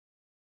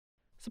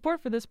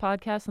Support for this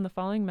podcast and the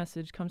following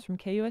message comes from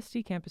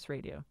KUST Campus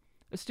Radio,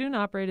 a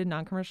student-operated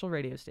non-commercial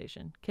radio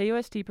station.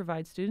 KUST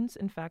provides students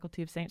and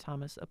faculty of St.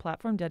 Thomas a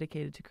platform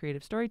dedicated to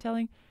creative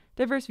storytelling,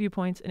 diverse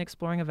viewpoints, and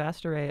exploring a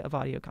vast array of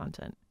audio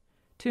content.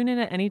 Tune in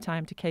at any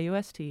time to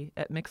KUST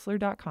at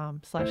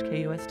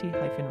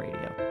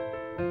mixler.com/KUST-radio.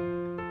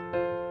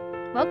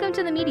 Welcome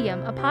to The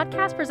Medium, a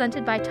podcast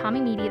presented by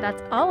Tommy Media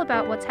that's all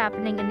about what's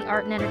happening in the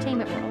art and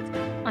entertainment world.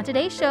 On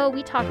today's show,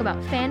 we talk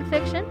about fan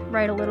fiction,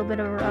 write a little bit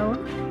of our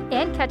own,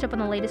 and catch up on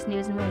the latest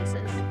news and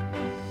releases.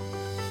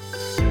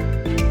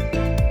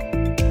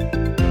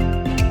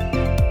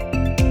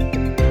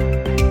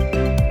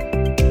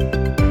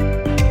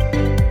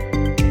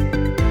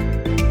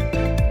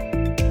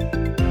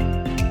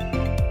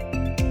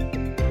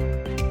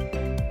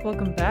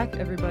 Welcome back,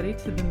 everybody,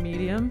 to The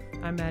Medium.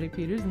 I'm Maddie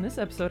Peters. In this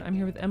episode, I'm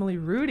here with Emily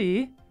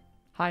Rudie.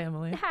 Hi,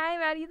 Emily. Hi,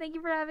 Maddie. Thank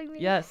you for having me.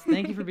 Yes,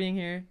 thank you for being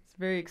here. It's a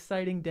very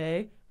exciting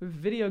day. We have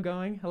video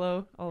going.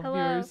 Hello, all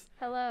viewers.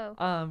 Hello.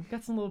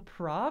 Got some little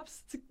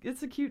props.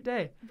 It's a cute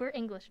day. We're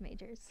English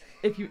majors.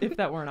 If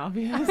that weren't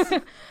obvious.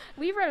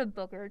 We've read a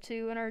book or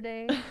two in our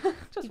day.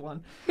 Just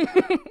one.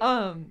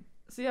 So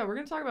yeah, we're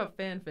gonna talk about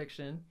fan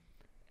fiction,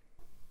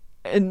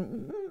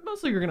 and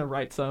mostly we're gonna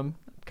write some.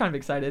 I'm kind of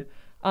excited.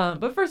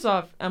 But first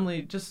off,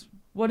 Emily, just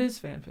what is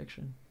fan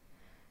fiction?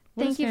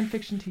 What is fan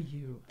fiction to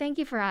you? Thank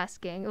you for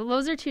asking. Well,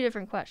 those are two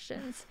different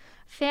questions.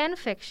 Fan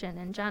fiction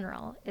in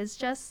general is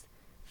just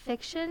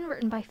fiction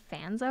written by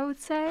fans, I would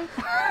say.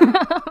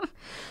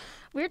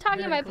 We were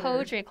talking in my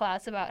poetry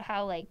class about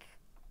how, like,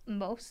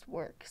 most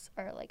works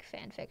are, like,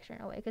 fan fiction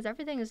in a way, because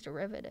everything is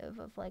derivative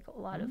of, like, a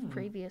lot of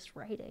previous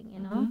writing,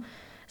 you know? Mm-hmm.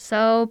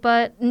 So,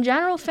 but in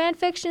general, fan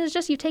fiction is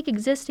just you take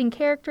existing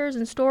characters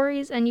and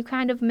stories and you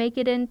kind of make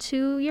it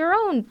into your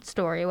own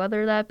story,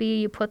 whether that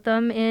be you put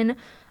them in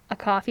a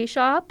coffee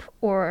shop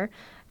or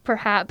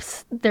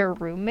perhaps their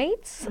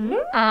roommates. Mm-hmm.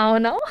 I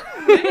don't know.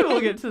 Maybe we'll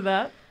get to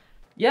that.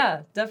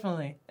 Yeah,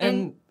 definitely.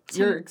 And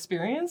your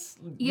experience?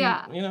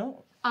 Yeah. You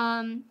know?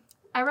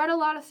 I read a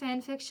lot of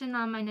fan fiction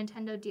on my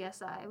Nintendo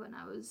DSi when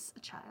I was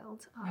a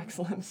child.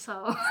 Excellent.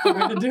 So the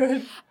way to do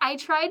it. I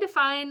tried to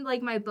find,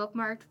 like, my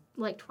bookmarked,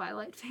 like,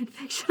 Twilight fan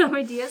fiction on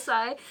my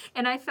DSi,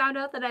 and I found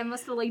out that I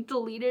must have, like,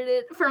 deleted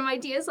it from my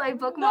DSi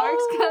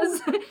bookmarks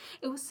because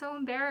it was so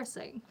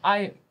embarrassing.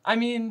 I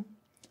mean,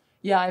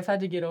 yeah, I've had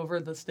to get over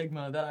the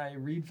stigma that I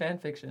read fan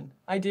fiction.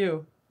 I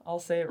do. I'll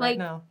say it right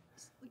now.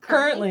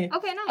 Currently.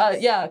 Okay,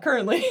 nice. Yeah,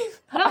 currently.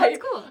 No, that's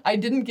cool. I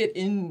didn't get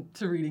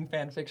into reading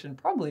fan fiction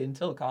probably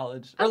until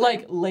college. Okay. Or,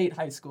 like, late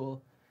high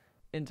school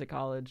into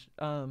college.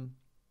 And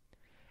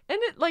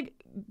it, like,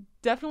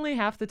 definitely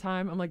half the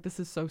time I'm like, this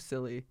is so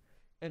silly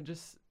and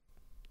just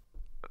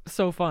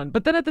so fun.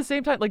 But then at the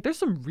same time, like, there's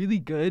some really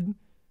good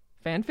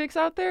fanfics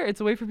out there. It's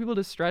a way for people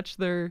to stretch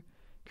their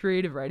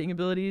creative writing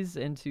abilities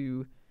and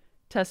to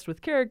test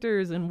with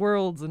characters and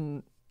worlds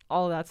and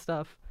all that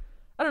stuff.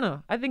 I don't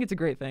know. I think it's a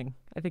great thing.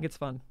 I think it's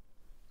fun.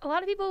 A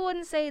lot of people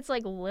wouldn't say it's,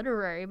 like,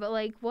 literary, but,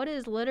 like, what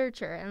is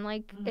literature? And,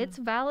 like, it's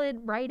valid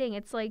writing.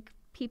 It's, like,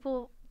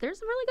 there's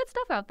some really good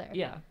stuff out there.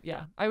 Yeah.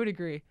 I would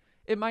agree.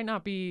 It might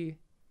not be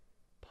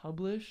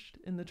published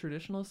in the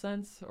traditional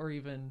sense or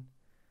even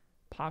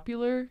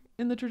popular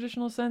in the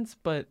traditional sense,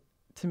 but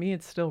to me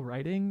it's still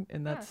writing,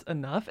 and that's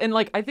enough. And,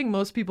 like, I think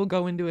most people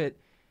go into it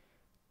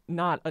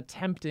not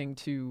attempting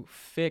to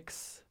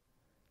fix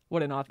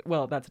what an author...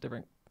 Well, that's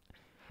different.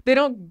 They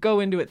don't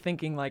go into it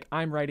thinking, like,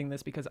 I'm writing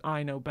this because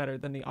I know better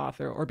than the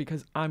author or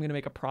because I'm going to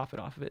make a profit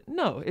off of it.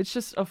 No, it's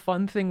just a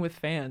fun thing with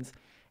fans.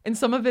 And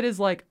some of it is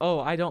like, oh,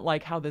 I don't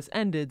like how this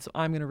ended, so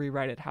I'm going to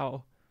rewrite it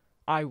how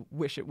I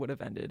wish it would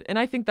have ended. And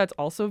I think that's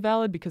also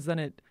valid because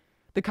then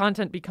the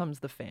content becomes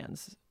the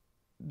fans,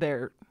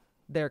 their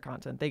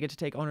content. They get to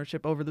take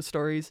ownership over the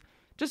stories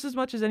just as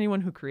much as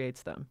anyone who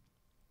creates them.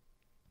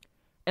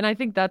 And I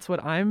think that's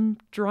what I'm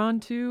drawn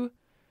to.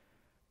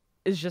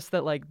 Is just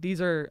that, like,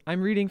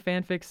 I'm reading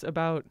fanfics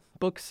about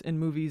books and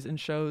movies and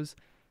shows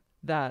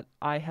that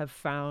I have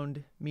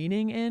found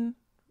meaning in.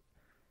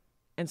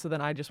 And so then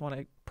I just want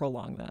to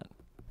prolong that.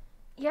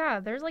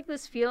 Yeah, there's, like,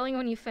 this feeling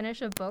when you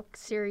finish a book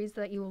series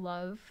that you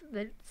love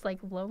that it's like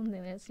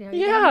loneliness, you know,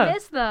 you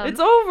miss them.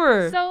 It's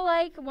over. So,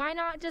 like, why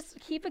not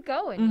just keep it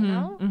going, you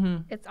know? Mm-hmm.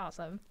 It's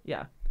awesome.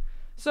 Yeah.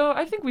 So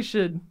I think we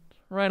should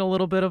write a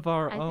little bit of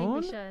our own. I think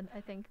we should.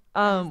 I think.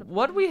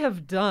 What we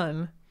have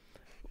done...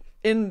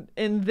 In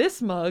this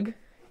mug,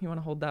 you want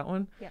to hold that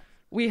one? Yeah.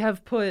 We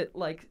have put,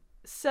 like,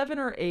 7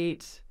 or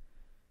 8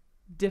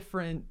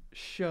 different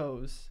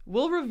shows.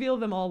 We'll reveal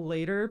them all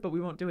later, but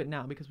we won't do it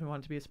now because we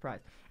want it to be a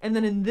surprise. And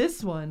then in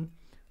this one,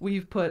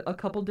 we've put a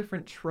couple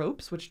different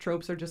tropes, which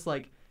tropes are just,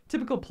 like,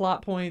 typical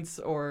plot points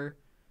or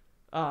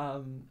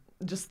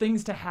just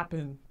things to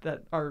happen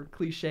that are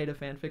cliche to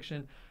fan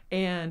fiction,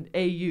 and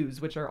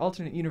AUs, which are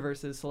alternate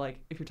universes. So,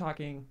 like, if you're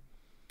talking...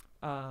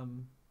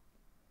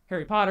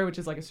 Harry Potter, which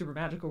is like a super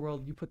magical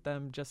world, you put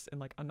them just in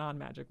like a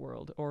non-magic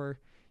world, or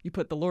you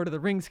put the Lord of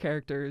the Rings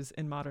characters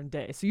in modern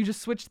day. So you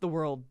just switch the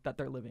world that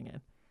they're living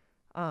in.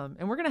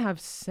 And we're going to have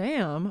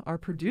Sam, our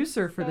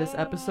producer for this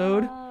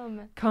episode,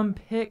 come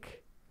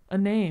pick a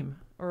name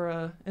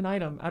or an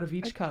item out of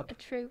each cup. A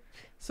troop.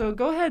 So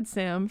go ahead,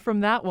 Sam, from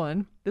that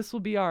one. This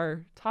will be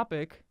our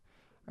topic,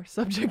 our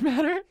subject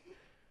matter.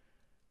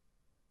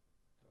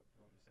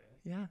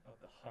 Yeah. Oh,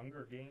 the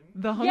Hunger Games?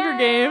 The Hunger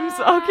Games.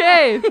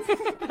 Okay.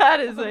 So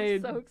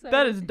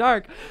that is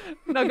dark.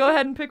 Now go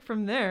ahead and pick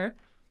from there.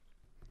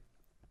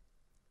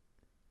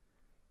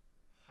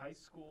 High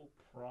school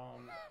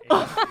prom.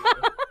 AU.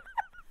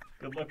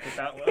 Good luck with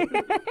that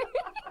one.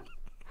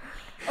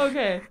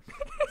 Okay.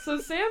 So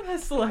Sam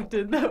has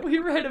selected that we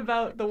write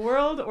about the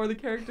world or the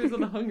characters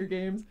of the Hunger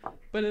Games,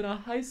 but in a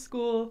high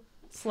school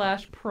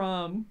 /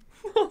 prom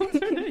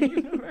alternate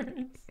universe.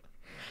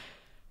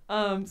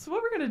 So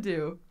what we're gonna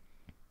do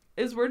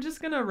is we're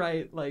just gonna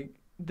write like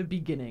the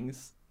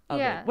beginnings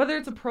of it. Whether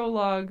it's a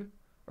prologue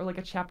or like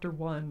a chapter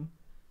 1,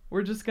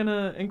 we're just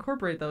gonna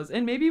incorporate those,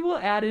 and maybe we'll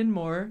add in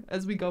more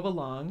as we go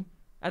along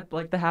at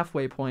like the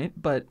halfway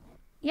point. But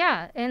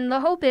yeah, and the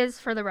hope is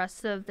for the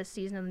rest of the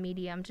season of the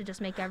Medium to just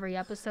make every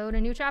episode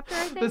a new chapter,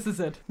 I think. This is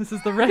it. This is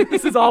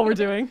this is all we're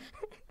doing.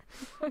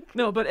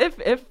 No, but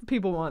if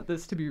people want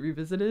this to be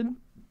revisited,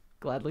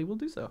 gladly we'll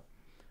do so.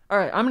 All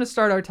right, I'm going to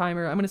start our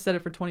timer. I'm going to set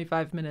it for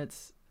 25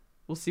 minutes.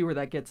 We'll see where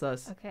that gets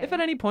us. Okay. If at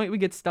any point we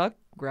get stuck,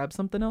 grab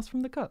something else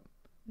from the cup.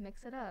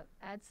 Mix it up.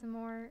 Add some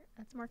more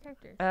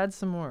characters. Add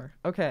some more.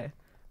 Okay.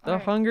 The All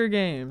right. Hunger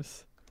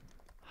Games.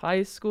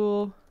 High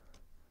school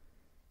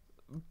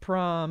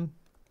prom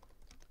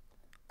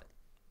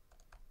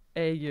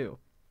AU.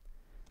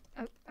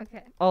 Oh,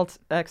 okay.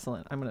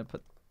 Excellent. I'm going to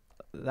put...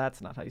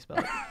 That's not how you spell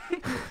it.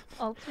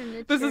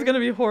 Alternate. This is going to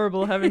be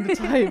horrible having to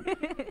type.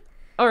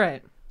 All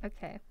right.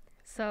 Okay.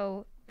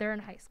 So they're in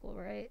high school,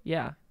 right?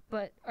 Yeah.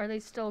 But are they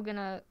still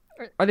gonna...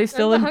 Are they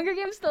still the in... Hunger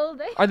Games still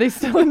there? Are they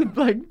still in,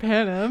 like,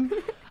 Pan Am?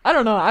 I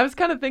don't know. I was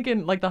kind of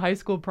thinking, like, the high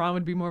school prom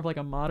would be more of, like,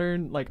 a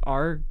modern, like,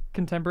 our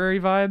contemporary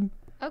vibe.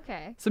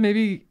 Okay. So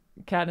maybe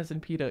Katniss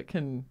and Peeta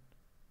can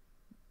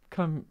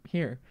come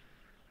here.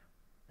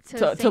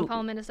 To St.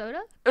 Paul,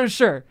 Minnesota?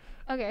 Sure.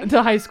 Okay.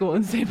 To high school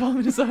in St. Paul,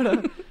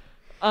 Minnesota.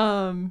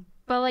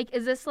 But, like,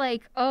 is this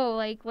like, oh,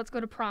 like, let's go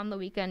to prom the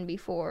weekend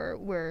before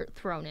we're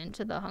thrown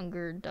into the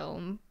Hunger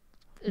Dome?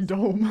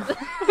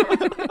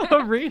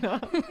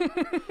 Arena.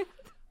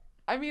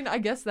 I mean, I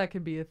guess that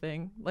could be a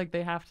thing. Like,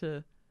 they have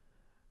to...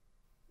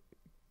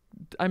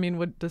 I mean,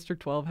 would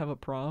District 12 have a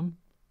prom?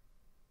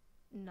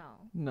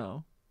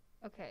 No.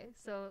 Okay,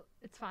 so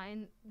it's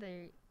fine.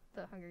 The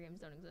Hunger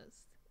Games don't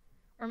exist.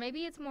 Or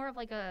maybe it's more of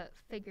like a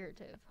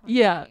figurative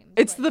Hunger Games.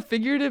 It's like the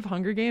figurative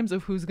Hunger Games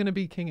of who's going to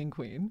be king and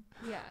queen.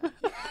 Yeah.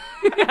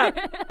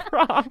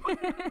 Prom.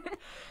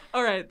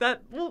 All right,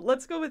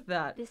 let's go with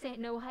that. This ain't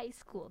no high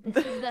school.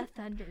 This is the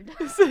Thunderdome.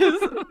 This is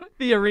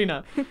the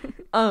arena.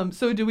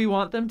 So do we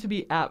want them to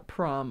be at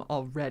prom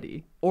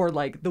already, or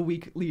like the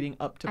week leading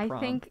up to prom? I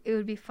think it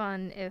would be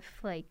fun if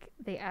like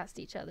they asked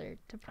each other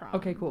to prom.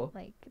 Okay, cool.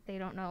 Like they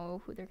don't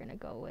know who they're gonna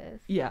go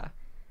with. Yeah.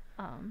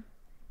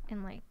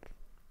 And like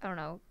I don't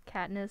know,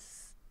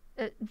 Katniss.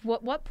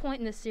 What point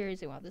in the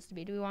series do we want this to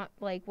be? Do we want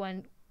like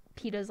when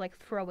Peeta's like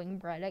throwing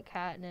bread at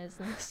Katniss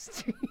in the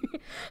street,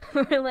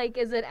 or like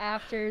is it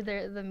after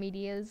the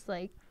media's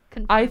like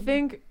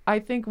confirmed? I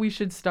think we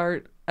should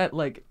start at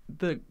like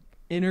the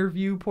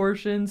interview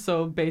portion.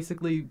 So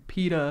basically,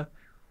 Peeta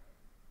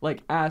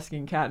like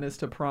asking Katniss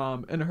to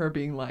prom and her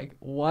being like,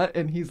 "What?"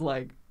 and he's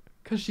like,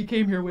 "'Cause she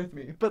came here with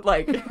me," but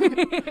like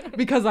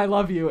because I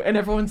love you, and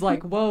everyone's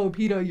like, "Whoa,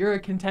 Peeta, you're a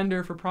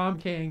contender for prom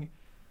king.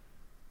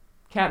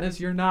 Katniss,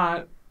 you're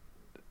not."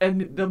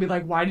 And they'll be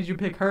like, "Why did you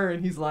pick her?"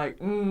 And he's like,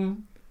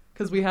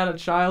 "'Cause we had a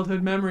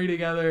childhood memory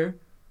together."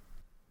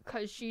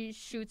 'Cause she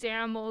shoots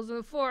animals in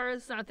the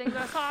forest, and I think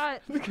that's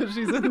hot. Because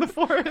she's in the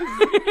forest.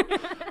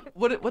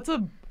 What's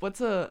a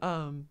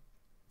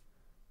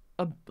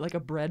like a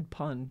bread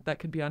pun that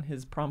could be on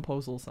his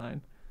promposal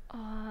sign?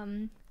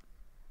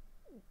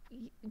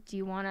 Do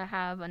you want to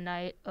have a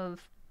night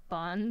of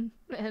fun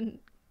and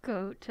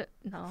go to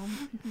no?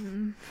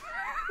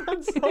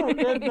 That's so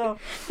good though.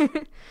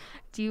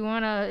 Do you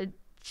want to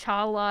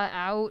chala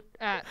out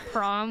at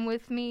prom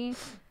with me?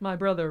 My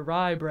brother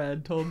Rye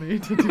Bread told me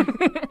to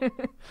do.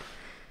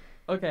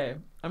 Okay,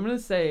 I'm gonna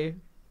say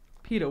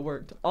Peeta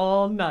worked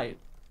all night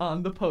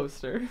on the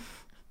poster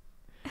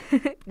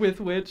with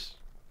which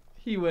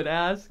he would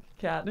ask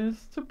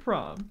Katniss to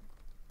prom.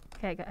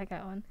 Okay, I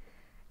got one.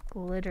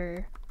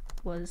 Glitter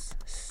was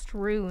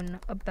strewn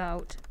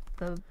about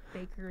the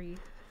bakery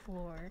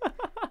floor.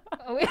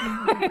 Oh, wait.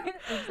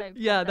 Oops,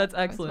 yeah, that's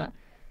excellent.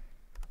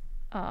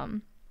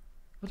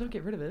 Well, don't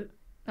get rid of it.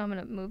 I'm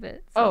gonna move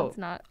it so it's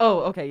not. Oh,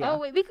 okay, yeah. Oh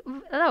wait,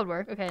 that would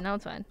work. Okay, now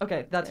it's fine.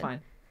 Okay, that's fine.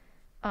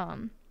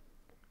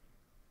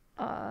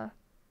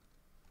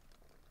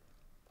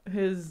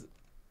 His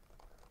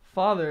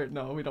father.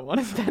 No, we don't want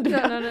his dad to.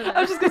 No.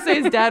 I was just gonna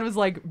say his dad was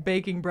like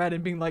baking bread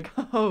and being like,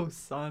 "Oh,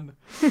 son."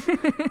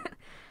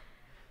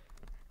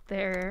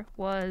 There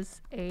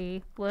was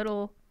a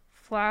little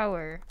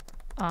flower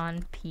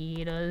on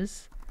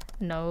Peeta's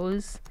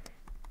nose.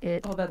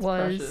 It that's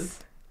was precious.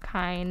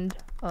 Kind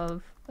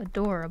of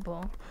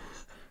adorable.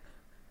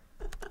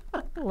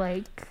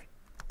 Like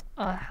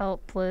a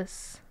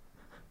helpless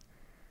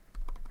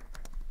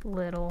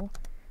little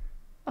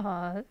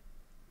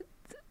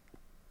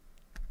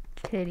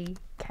kitty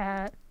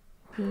cat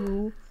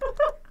who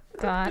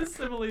got This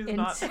simile is into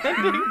not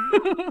ending.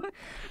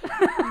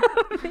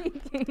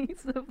 making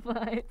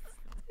supplies.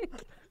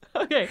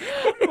 Okay,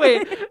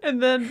 wait,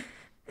 and then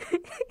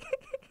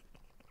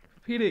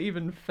Peeta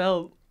even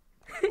felt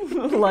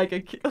like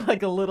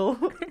a little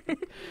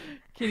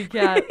kitty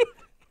cat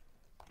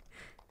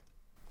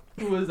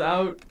who was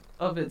out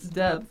of its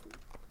depth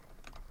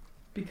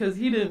because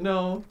he didn't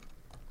know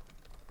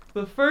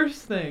the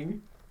first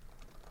thing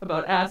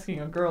about asking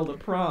a girl to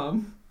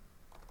prom.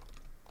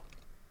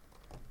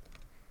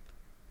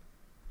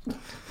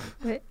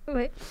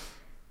 Wait.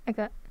 I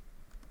got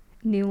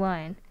new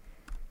line.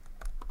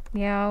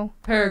 Meow.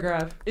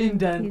 Paragraph.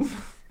 Indent.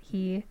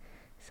 He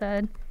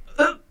said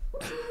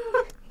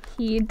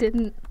he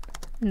didn't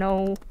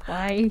know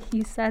why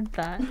he said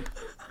that.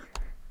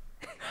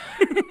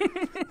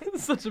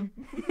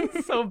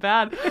 So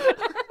bad.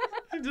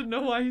 I didn't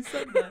know why he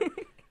said that.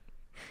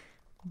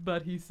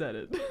 But he said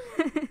it.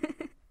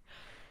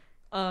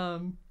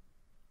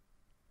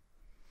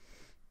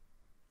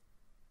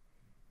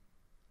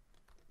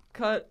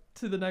 Cut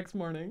to the next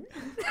morning.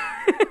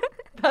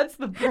 That's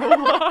the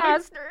prologue.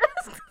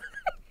 Asterisk.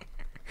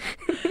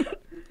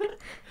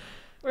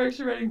 We're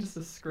actually writing just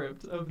a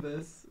script of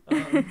this.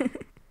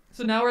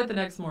 So now we're at the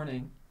next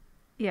morning.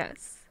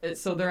 Yes.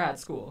 So they're at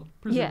school,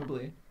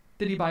 presumably. Yeah.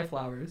 Did he buy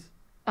flowers?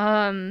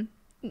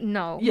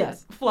 No.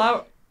 Yes,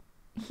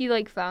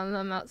 He found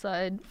them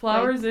outside.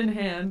 Flowers in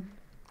hand,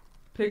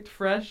 picked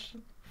fresh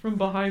from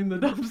behind the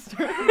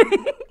dumpster.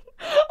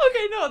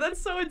 Okay, no,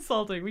 that's so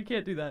insulting. We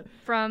can't do that.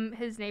 From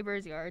his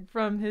neighbor's yard.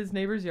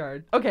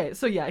 Okay,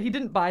 so yeah, he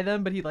didn't buy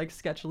them, but he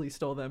sketchily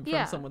stole them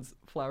from someone's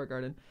flower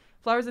garden.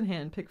 Flowers in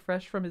hand, picked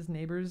fresh from his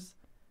neighbor's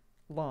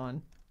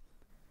lawn.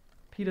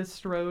 Peeta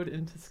strode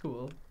into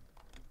school.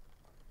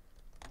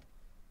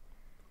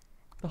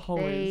 The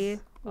hallways.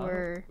 They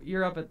were.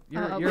 You're up in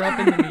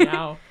the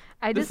meow.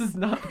 This is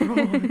not the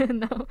prologue.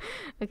 No.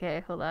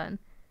 Okay, hold on.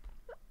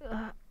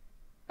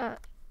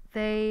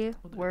 They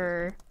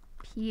were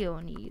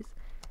peonies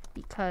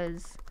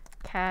because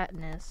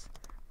Katniss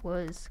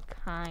was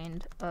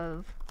kind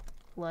of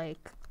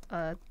like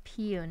a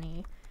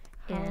peony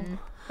in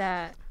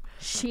that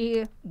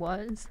she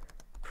was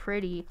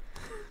pretty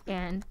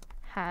and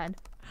had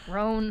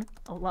grown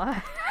a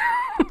lot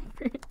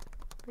over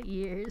the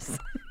years.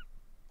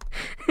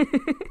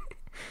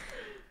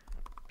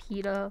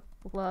 Peeta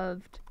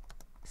loved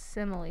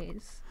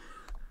similes.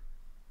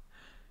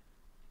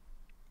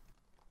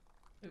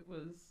 It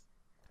was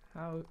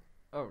how...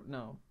 Oh,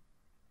 no.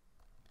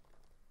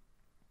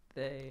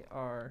 They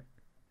are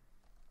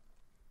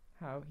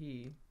how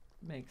he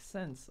makes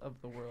sense of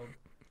the world.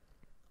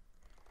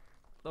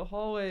 The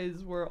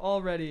hallways were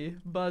already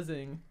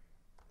buzzing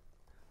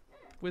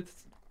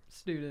with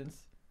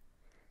students.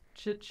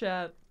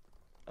 Chit-chat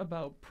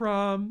about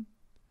prom.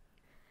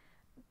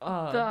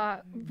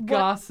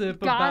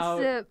 Gossip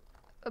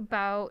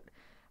about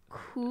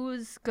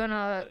who's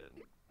gonna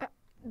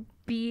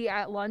be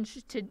at lunch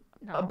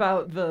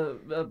about the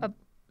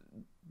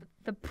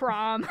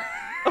prom.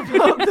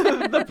 About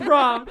the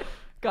prom.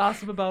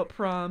 Gossip about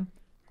prom.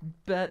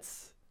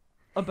 Bets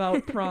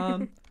about ..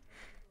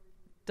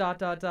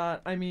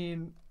 I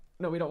mean,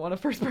 no, we don't want a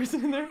first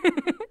person in there.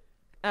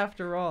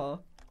 After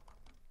all,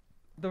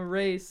 the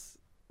race,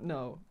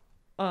 no.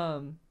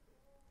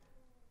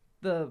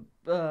 The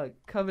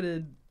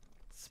coveted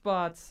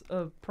spots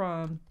of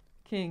prom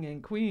king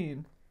and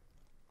queen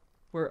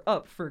were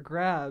up for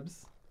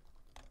grabs.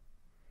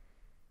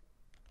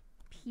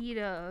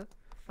 Peeta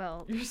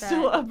felt You're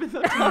still up in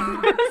the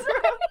top.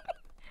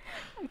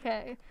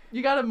 Okay.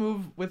 You gotta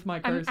move with my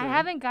cursor. I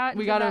haven't gotten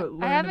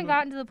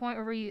to the point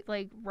where we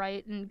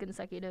write in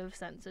consecutive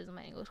sentences in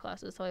my English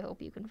classes, so I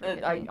hope you can forgive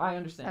me. I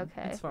understand.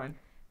 Okay. It's fine.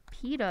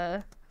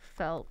 Peeta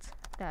felt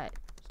that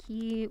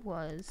he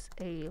was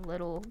a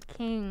little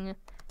king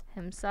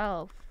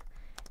himself.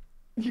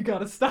 You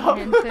gotta stop.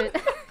 And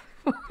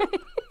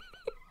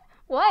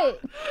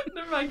What?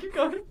 Never mind, keep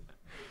going.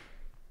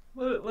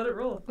 Let it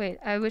roll. Wait,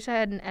 I wish I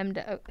had an M.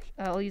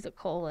 I'll use a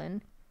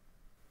colon.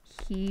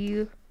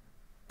 He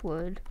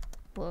would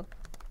look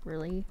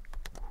really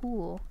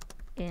cool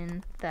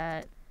in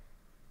that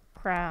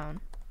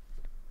crown.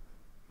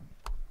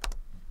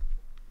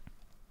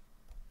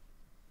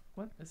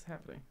 What is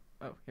happening?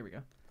 Oh, here we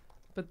go.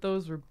 But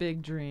those were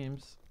big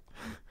dreams.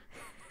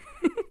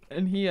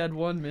 And he had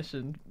one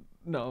mission.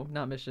 No,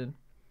 not mission.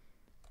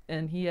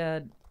 And he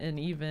had an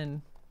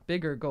even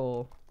bigger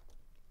goal.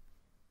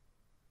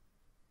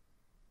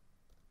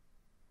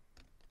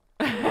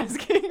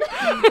 Asking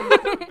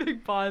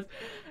big pause.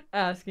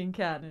 Asking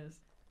Katniss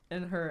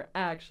and her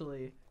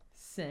actually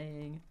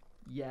saying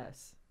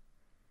yes.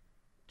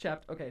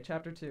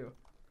 Chapter 2.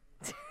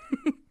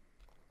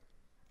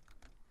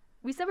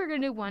 We said we were gonna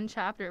do one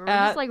chapter. We're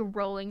just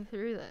rolling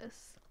through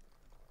this.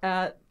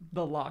 At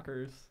the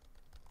lockers.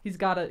 He's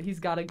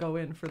gotta go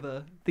in for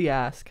the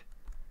ask.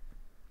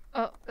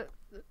 Oh,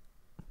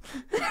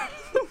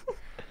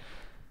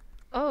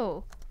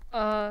 Oh,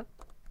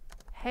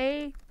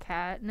 hey,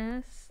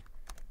 Katniss.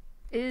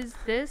 Is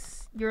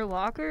this your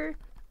locker?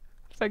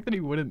 The fact that he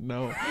wouldn't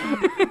know.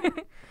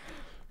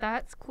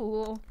 That's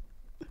cool.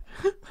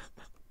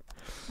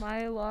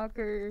 My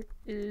locker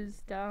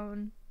is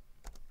down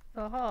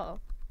the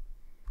hall.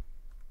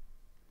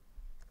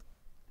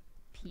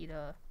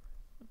 PETA.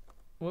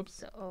 Whoops.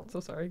 So So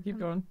sorry. Keep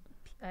going.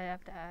 I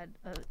have to add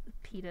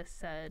PETA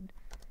said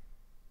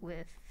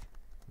with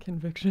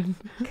Conviction.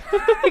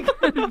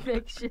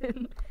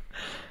 conviction.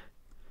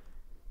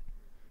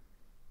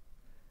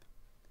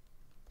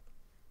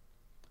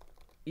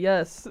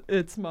 Yes,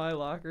 it's my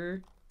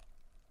locker.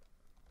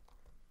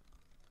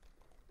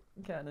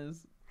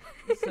 Katniss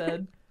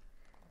said.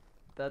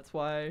 That's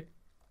why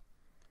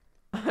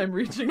I'm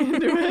reaching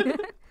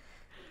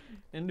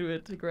into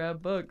it to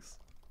grab books.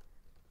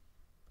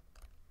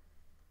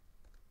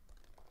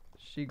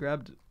 She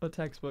grabbed a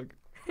textbook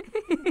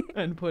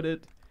and put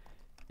it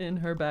in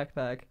her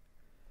backpack.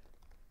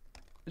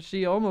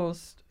 She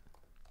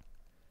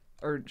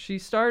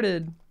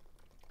started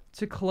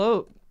to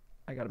close.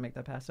 I gotta make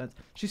that past tense.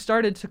 She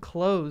started to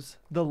close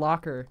the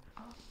locker,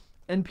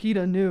 and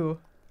PETA knew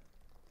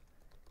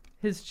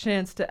his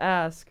chance to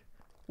ask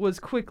was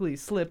quickly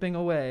slipping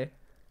away.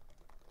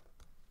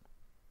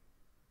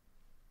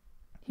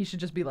 He should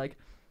just be like,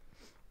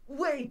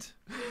 wait!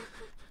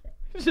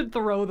 He should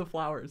throw the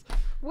flowers.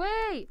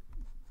 Wait!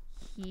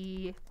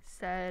 He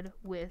said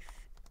with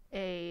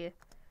a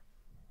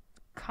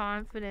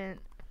confident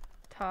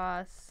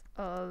toss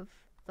of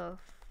the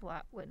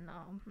flat. Wait,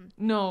 no.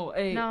 No,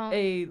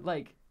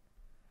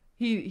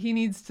 he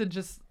needs to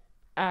just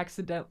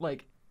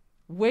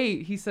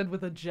wait, he said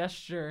with a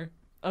gesture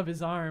of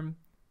his arm,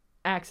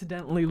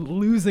 accidentally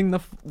losing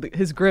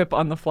his grip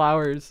on the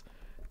flowers.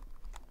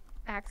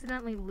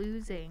 Accidentally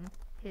losing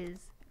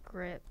his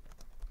grip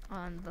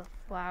on the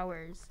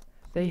flowers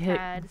They he hit.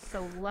 had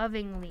so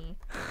lovingly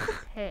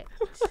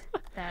picked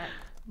that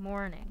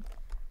morning.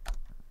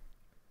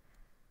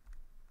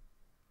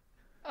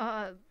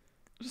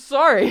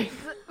 Sorry.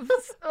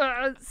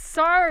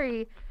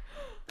 Sorry.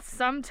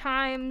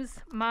 Sometimes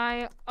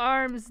my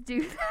arms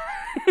do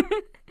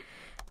that.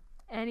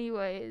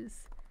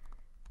 Anyways,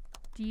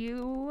 do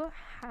you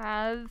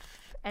have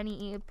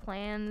any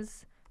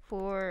plans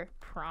for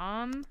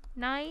prom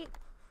night?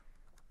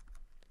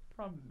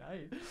 Prom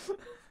night.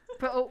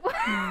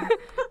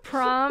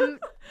 Prom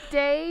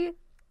day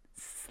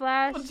 /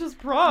 Just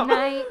prom.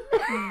 night.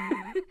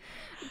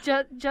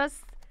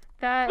 just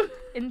that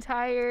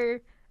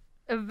entire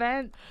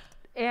event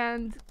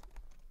and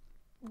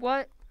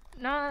what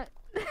not.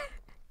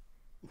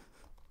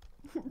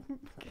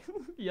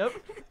 Yep.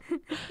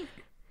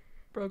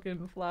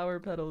 Broken flower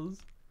petals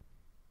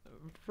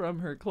from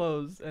her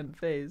clothes and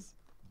face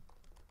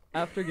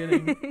after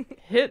getting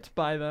hit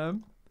by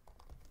them.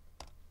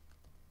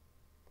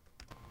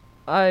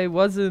 I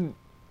wasn't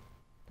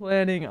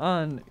planning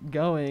on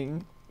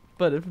going,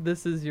 but if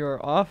this is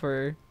your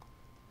offer,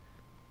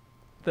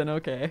 then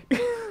okay.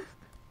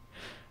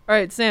 All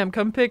right, Sam,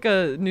 come pick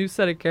a new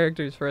set of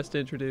characters for us to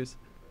introduce.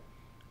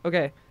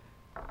 Okay.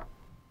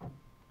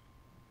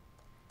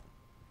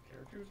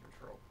 Characters or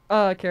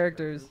trope?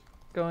 Characters.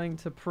 Going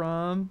to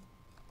prom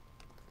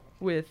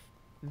with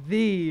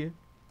the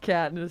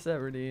Katniss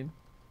Everdeen.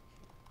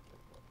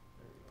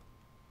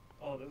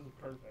 Oh, this is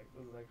perfect.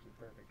 This is actually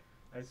perfect.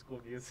 High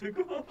School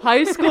Musical.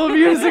 High School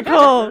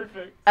Musical.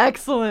 Perfect.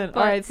 Excellent.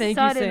 All But right, thank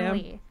you, Sam.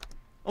 suddenly,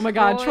 Oh my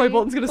God, Troy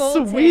Bolton's gonna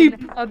Bolton sweep.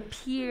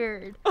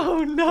 appeared,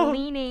 Oh no.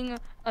 leaning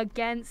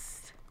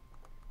against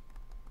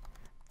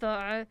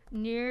the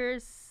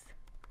nearest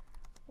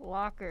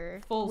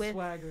locker Full with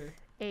swagger.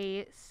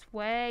 a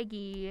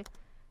swaggy,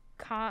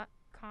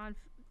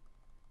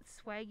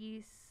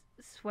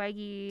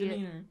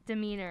 swaggy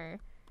Demeanor.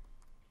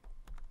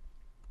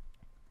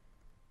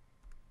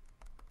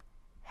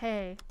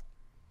 Hey,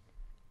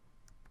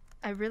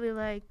 I really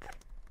like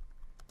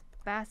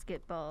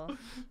basketball,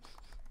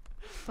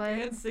 but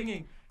And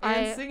singing.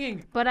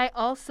 but I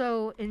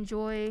also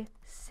enjoy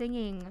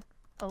singing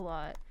a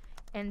lot,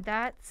 and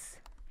that's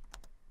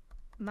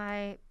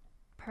my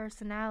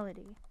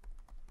personality.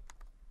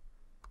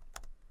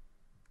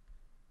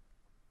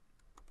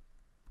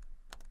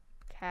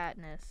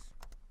 Katniss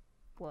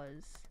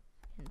was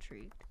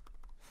intrigued.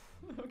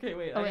 Okay,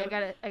 wait. Oh wait,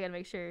 I gotta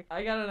make sure.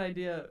 I got an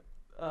idea.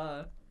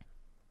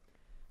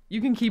 You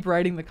can keep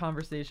writing the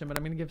conversation, but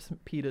I'm gonna give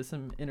PETA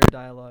some inner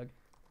dialogue.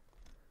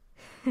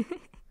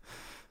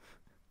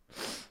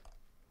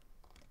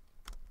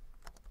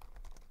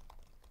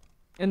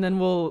 And then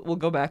we'll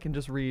go back and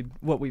just read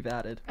what we've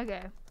added.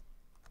 Okay.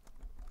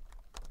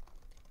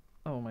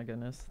 Oh my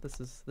goodness, this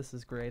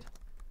is great.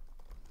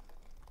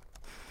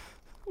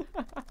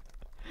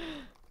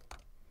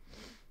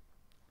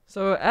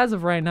 So as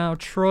of right now,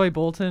 Troy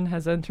Bolton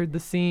has entered the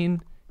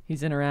scene.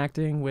 He's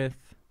interacting with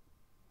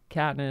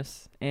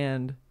Katniss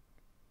and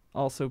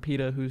also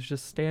PETA, who's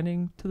just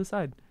standing to the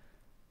side.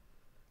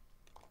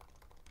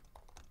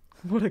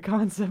 What a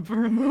concept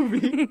for a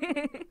movie.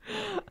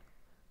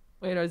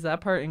 Wait, is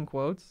that part in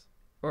quotes?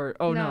 Or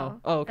no.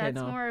 Oh, okay, that's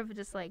no. more of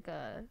just like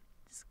a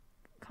just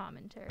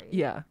commentary.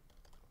 Yeah.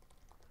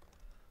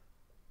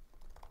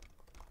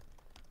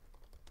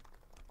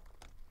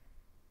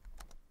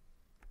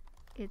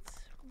 It's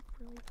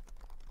really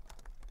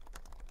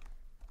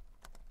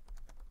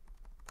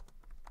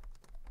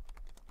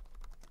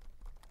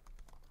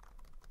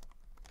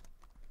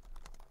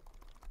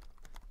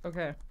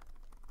Okay.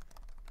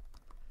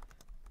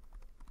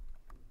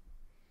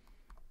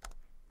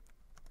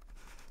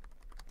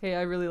 Hey,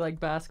 I really like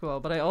basketball,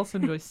 but I also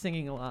enjoy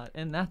singing a lot,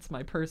 and that's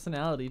my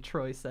personality,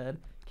 Troy said.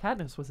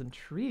 Katniss was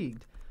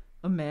intrigued.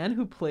 A man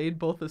who played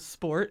both a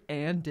sport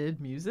and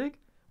did music?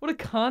 What a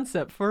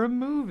concept for a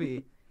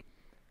movie.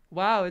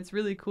 Wow, it's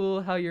really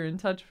cool how you're in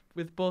touch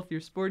with both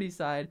your sporty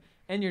side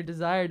and your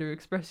desire to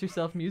express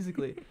yourself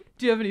musically.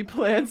 Do you have any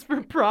plans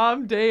for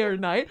prom, day or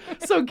night?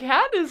 So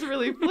Katniss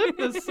really flipped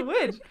the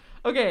switch.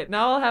 Okay,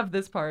 now I'll have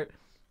this part,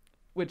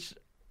 which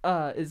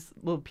is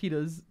little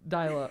Peeta's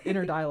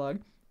inner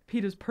dialogue.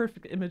 Peeta's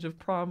perfect image of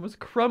prom was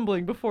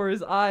crumbling before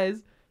his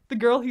eyes. The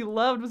girl he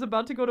loved was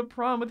about to go to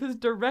prom with his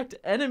direct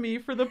enemy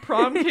for the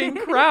prom king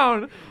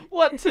crown.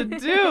 What to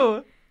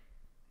do?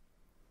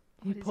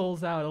 He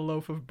pulls out a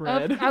loaf of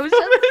bread. I was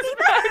just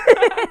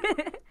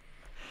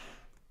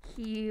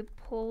He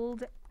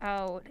pulled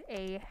out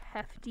a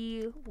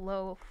hefty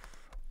loaf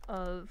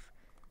of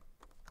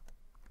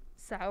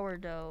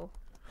sourdough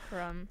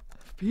from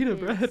Pita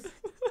bread.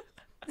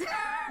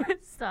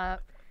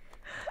 Stop.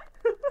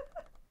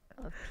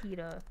 Of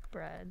pita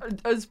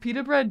bread. Is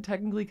pita bread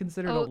technically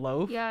considered a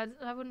loaf? Yeah,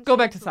 I wouldn't Go say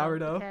back to it's a loaf.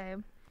 sourdough. Okay.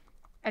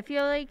 I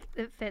feel like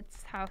it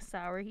fits how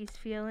sour he's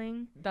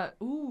feeling. Those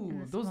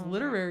moment.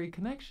 literary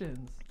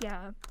connections.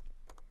 Yeah.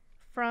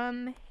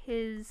 From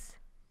his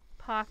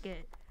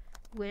pocket,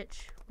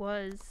 which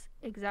was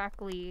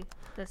exactly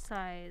the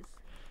size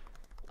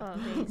of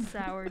a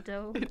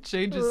sourdough. It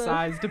changes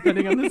size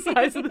depending on the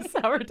size of the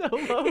sourdough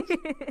loaf.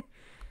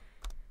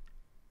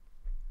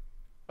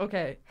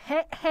 Okay.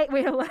 Hey,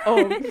 wait a minute.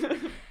 Oh.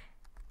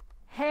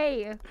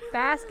 Hey,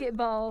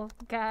 basketball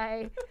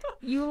guy,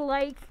 you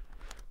like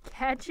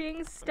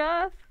catching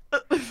stuff?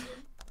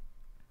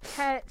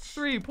 Catch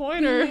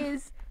 3-pointer.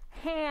 these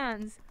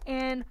hands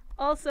and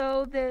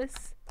also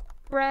this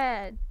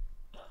bread.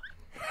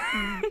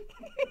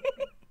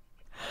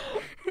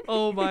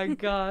 Oh my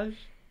gosh.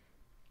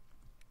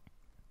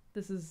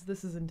 This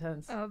is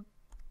intense.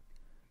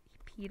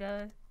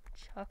 Peta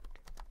chucked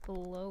the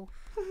loaf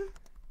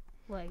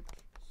like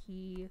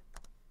he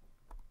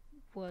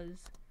was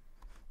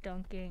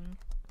dunking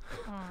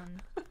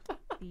on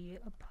the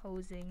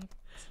opposing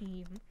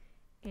team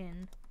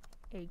in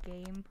a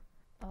game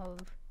of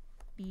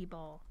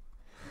b-ball.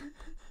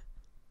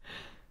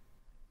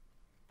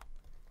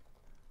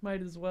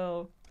 Might as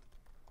well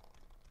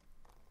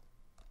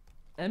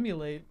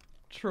emulate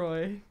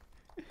Troy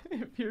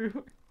if you're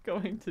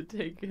going to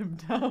take him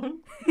down.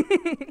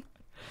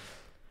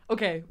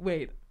 Okay,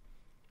 wait.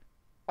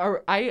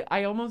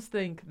 I almost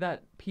think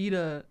that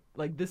Peta,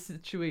 like, this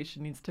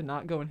situation needs to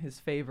not go in his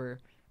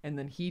favor, and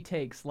then he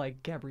takes,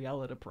 like,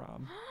 Gabriella to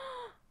prom.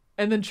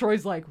 And then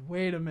Troy's like,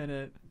 wait a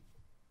minute.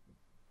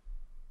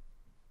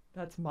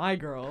 That's my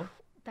girl.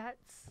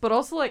 But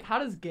also, like, how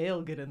does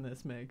Gale get in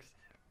this mix?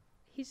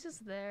 He's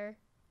just there.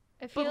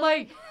 I feel But,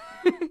 like,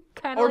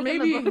 kind of or like in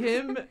maybe the books.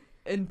 him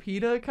and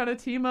Peta kind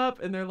of team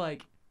up, and they're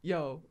like,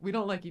 yo, we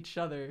don't like each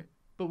other,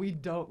 but we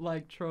don't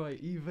like Troy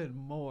even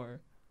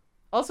more.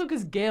 Also,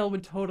 because Gale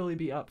would totally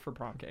be up for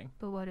prom king.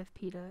 But what if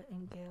Peta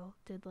and Gale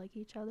did like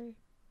each other?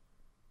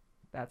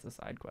 That's a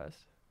side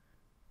quest.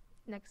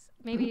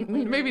 Maybe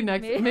maybe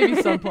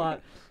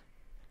subplot.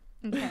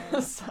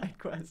 Okay. Side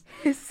quest.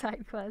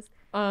 Side quest.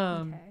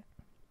 Okay.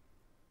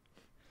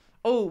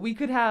 Oh, we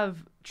could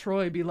have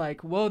Troy be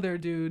like, whoa there,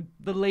 dude.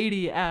 The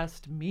lady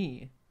asked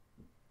me.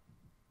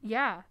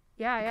 Yeah.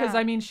 Because,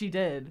 I mean, she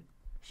did.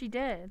 She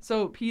did.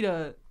 So,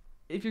 Peta,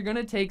 if you're going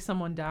to take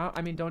someone down,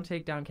 I mean, don't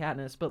take down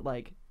Katniss, but,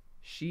 like,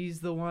 she's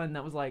the one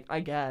that was like,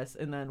 I guess,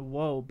 and then,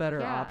 whoa,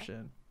 better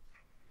option.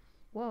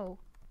 Whoa,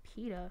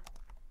 Peta,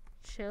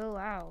 chill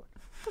out.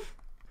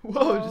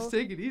 Whoa, just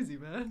take it easy,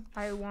 man.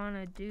 I want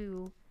to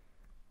do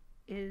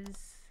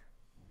is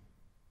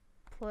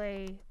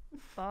play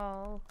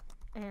ball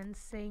and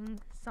sing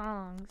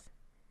songs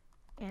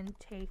and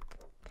take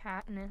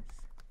Katniss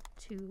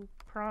to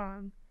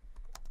prom.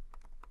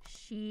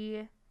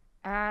 She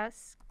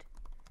asked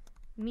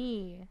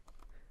me,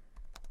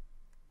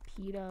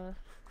 Peta,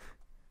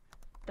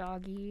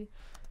 doggy,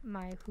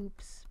 my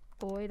hoops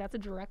boy. That's a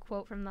direct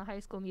quote from the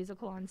High School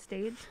Musical on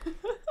stage.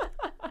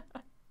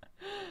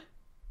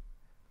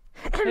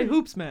 Hey,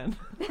 hoops man.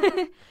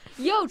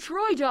 Yo,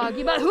 Troy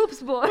doggy, my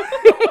hoops boy.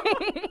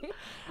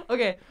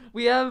 Okay,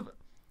 we have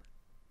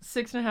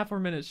 6.5 more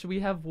minutes. Should we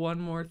have one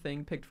more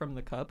thing picked from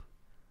the cup?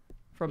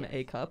 From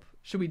a cup?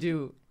 Should we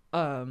do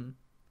a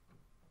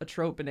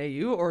trope in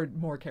AU or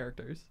more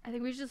characters? I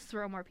think we should just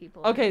throw more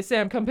people. Okay,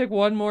 Sam, come pick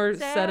one more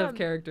set of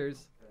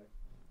characters.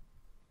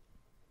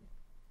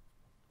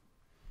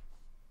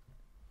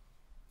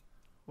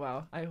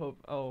 Wow, I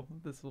hope. Oh,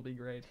 this will be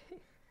great.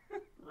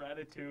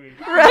 Ratatouille.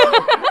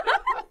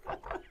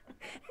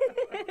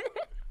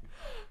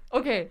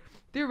 Okay,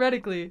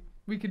 theoretically,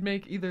 we could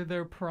make either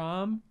their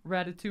prom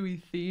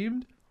Ratatouille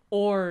themed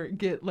or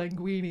get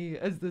Linguini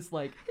as this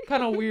like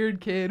kind of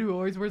weird kid who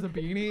always wears a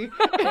beanie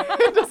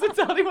and doesn't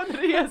tell anyone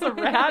that he has a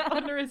rat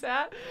under his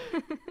hat.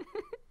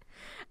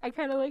 I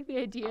kind of like the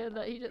idea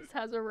that he just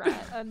has a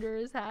rat under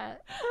his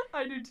hat.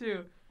 I do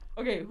too.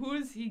 Okay, who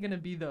is he gonna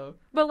be though?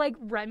 But like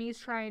Remy's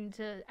trying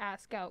to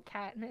ask out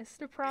Katniss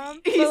to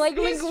prom. He's but like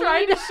trying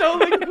Linguini to show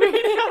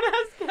Linguini how to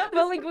ask Katniss But to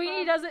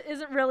Linguini prom.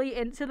 isn't really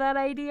into that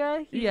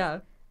idea.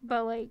 Yeah.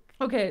 But like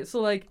Okay,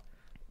 so like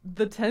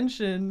the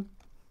tension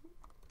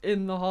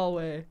in the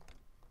hallway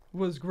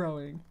was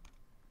growing.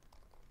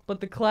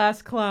 But the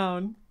class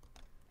clown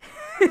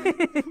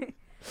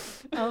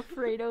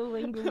Alfredo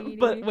Linguini.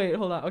 But wait,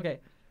 hold on.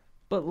 Okay.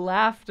 But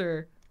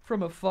laughter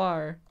from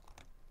afar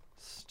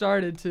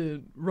started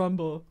to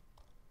rumble.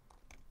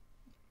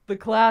 The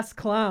class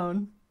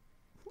clown,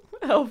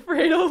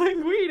 Alfredo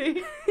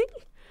Linguini,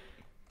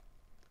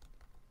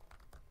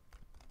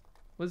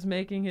 was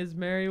making his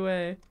merry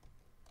way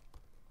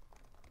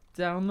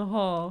down the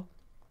hall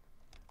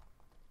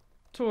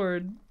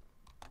toward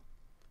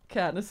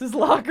Katniss's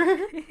locker.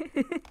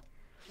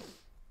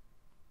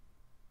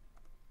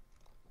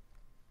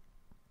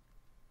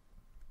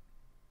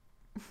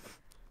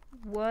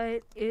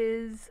 What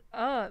is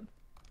up?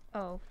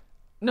 Oh.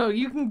 No,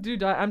 you can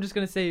do. I'm just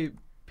gonna say,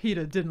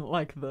 PETA didn't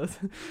like this.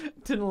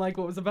 Didn't like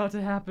what was about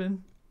to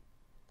happen.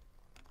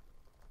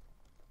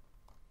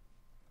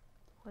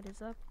 What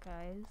is up,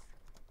 guys?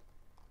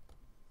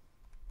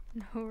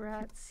 No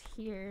rats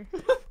here.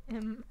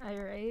 Am I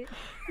right?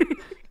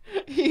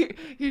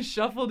 He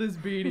shuffled his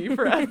beanie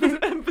for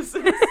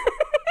emphasis.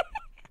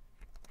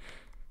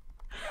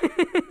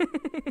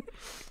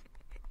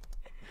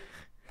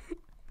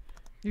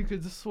 You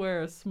could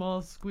swear a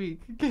small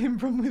squeak came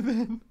from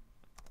within.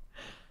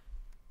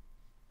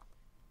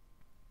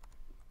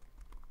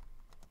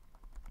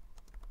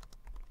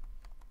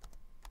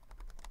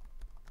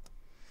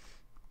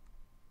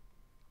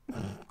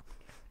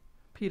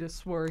 PETA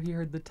swore he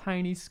heard the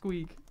tiny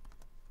squeak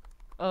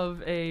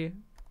of a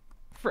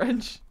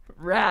French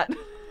rat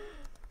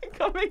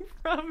coming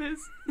from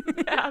his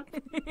cap.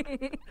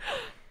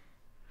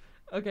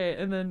 Okay,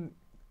 and then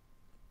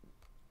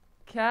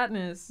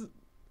Katniss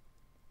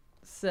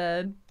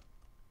said,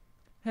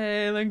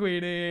 "Hey,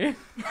 Linguini."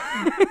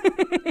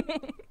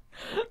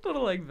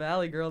 Little like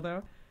Valley Girl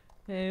now.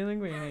 "Hey,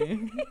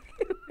 Linguini."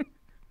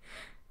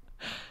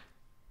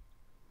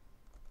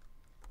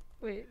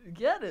 Wait.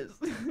 Katniss.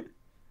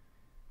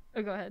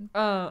 Oh, go ahead.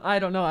 I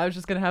don't know. I was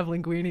just gonna have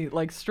Linguini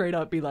like straight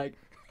up be like,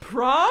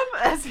 "Prom?"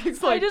 As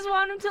he's like. I just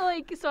want him to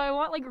like. So I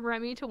want like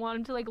Remy to want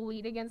him to like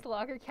lean against the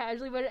locker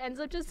casually, but it ends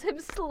up just him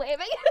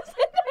slamming his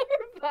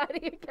entire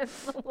body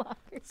against the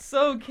locker.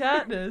 So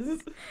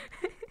Katniss.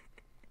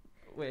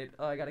 Wait,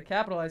 I gotta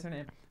capitalize her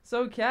name.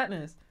 So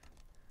Katniss.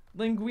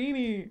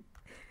 Linguini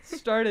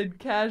started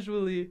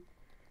casually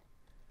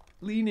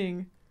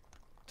leaning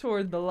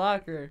toward the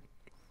locker.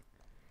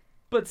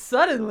 But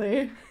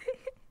suddenly,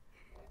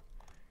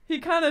 he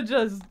kind of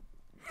just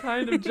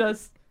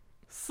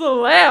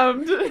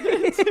slammed into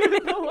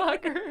the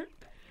locker.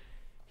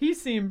 He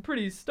seemed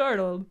pretty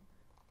startled.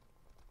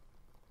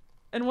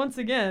 And once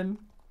again,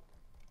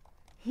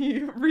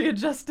 he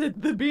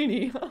readjusted the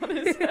beanie on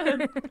his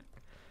head,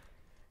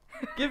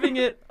 giving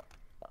it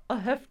a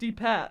hefty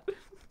pat.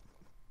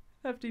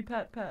 Hefty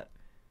pat pat.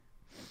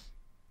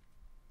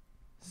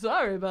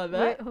 Sorry about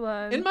that. Wait, hold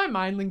on. In my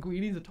mind,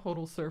 Linguini's a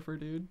total surfer,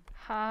 dude.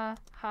 Ha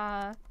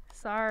ha.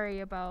 Sorry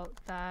about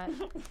that.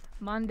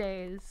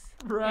 Mondays.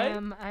 Right?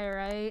 Am I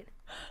right?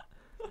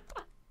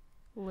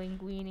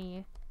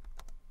 Linguini.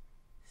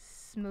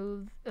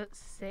 Smooth.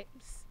 Saved.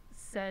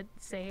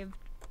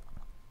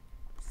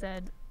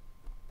 Said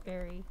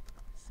very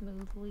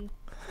smoothly.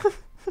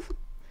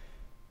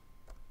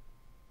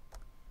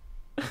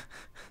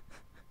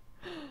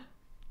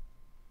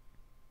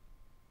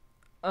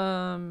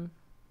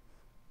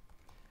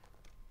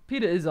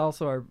 PETA is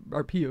also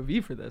our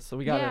POV for this, so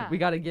we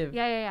gotta give.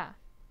 Yeah.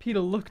 PETA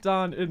looked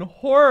on in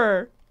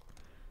horror.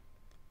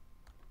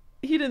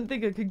 He didn't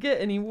think it could get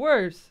any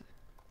worse.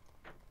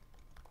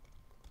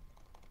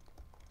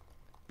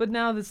 But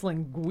now this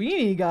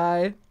Linguini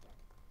guy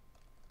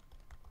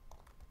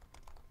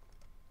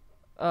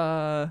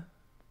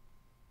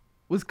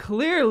was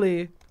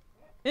clearly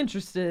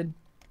interested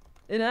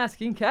in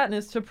asking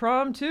Katniss to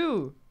prom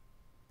too.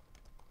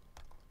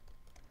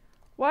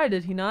 Why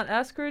did he not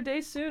ask her a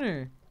day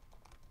sooner?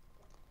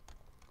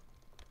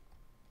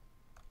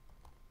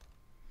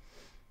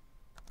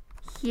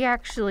 He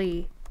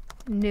actually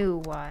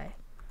knew why.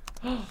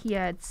 He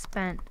had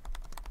spent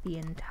the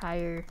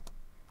entire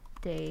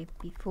day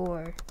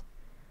before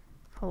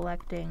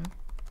collecting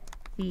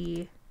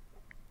the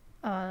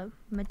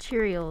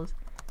materials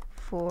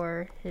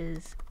for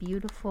his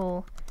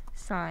beautiful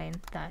sign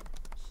that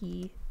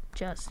he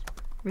just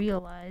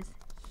realized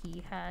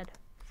he had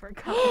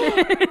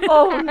forgotten.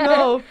 Oh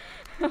no!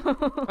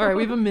 All right,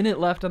 we have a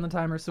minute left on the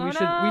timer, so we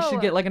should no.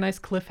 get like a nice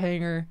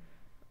cliffhanger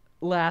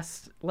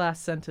last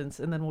sentence,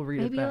 and then we'll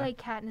read Maybe it back. like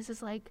Katniss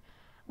is like,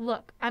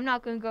 look, I'm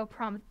not gonna go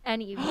prom with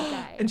any of you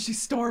guys. And she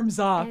storms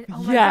off. And,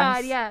 oh my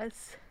god,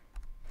 yes.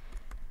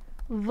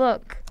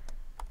 Look,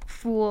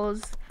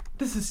 fools.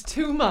 This is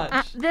too much.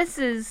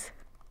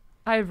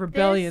 I have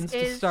rebellions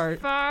to start. This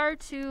is far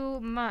too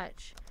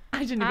much.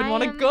 I didn't even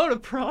want to go to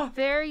prom.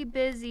 Very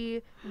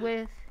busy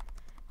with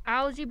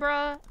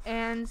algebra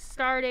and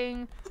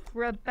starting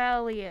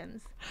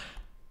rebellions.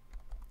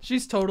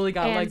 She's totally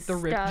got and like the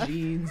ripped stuff.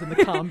 jeans and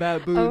the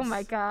combat boots. Oh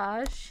my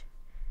gosh.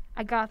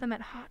 I got them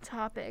at Hot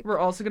Topic. We're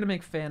also going to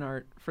make fan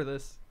art for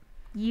this.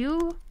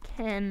 You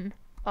can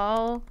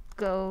all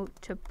go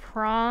to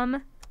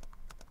prom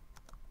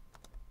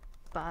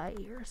by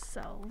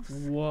yourselves.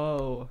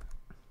 Whoa.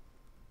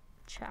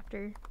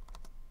 Chapter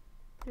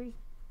 3.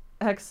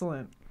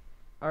 Excellent.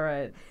 All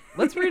right.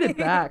 Let's read it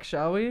back,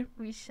 shall we?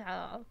 We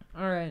shall.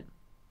 All right.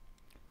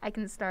 I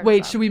can start.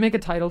 Wait, should we make a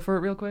title for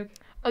it real quick?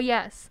 Oh,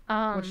 yes.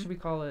 What should we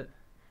call it?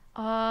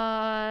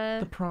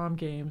 The prom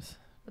games.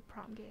 The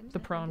prom games. The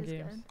prom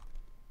games. Good.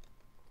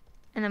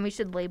 And then we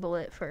should label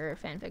it for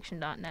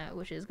fanfiction.net,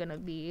 which is going to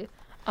be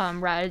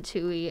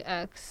Ratatouille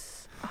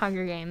x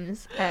Hunger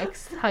Games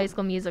x High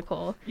School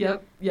Musical.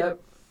 Yep.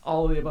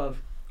 All of the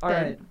above. All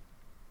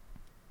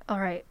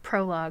right.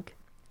 Prologue.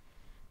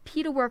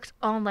 Peeta worked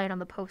all night on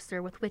the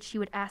poster with which he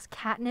would ask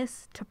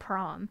Katniss to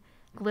prom.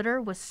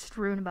 Glitter was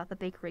strewn about the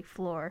bakery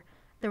floor.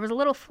 There was a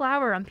little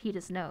flower on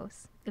Peeta's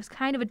nose. It was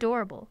kind of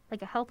adorable,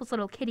 like a helpless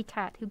little kitty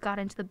cat who got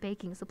into the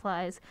baking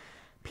supplies.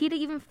 Peeta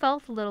even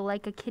felt a little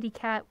like a kitty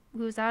cat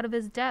who was out of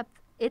its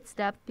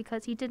depth,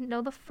 because he didn't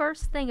know the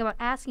first thing about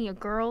asking a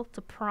girl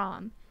to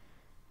prom.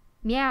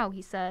 Meow,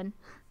 he said.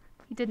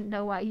 He didn't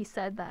know why he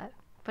said that,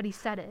 but he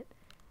said it.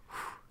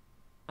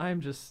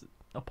 I'm just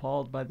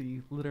appalled by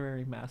the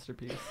literary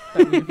masterpiece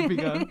that we've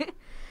begun.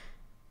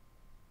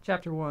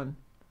 Chapter 1.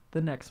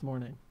 The next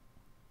morning.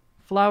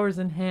 Flowers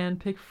in hand,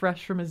 picked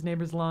fresh from his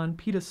neighbor's lawn,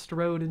 Peeta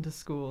strode into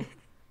school.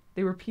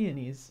 They were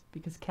peonies,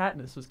 because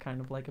Katniss was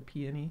kind of like a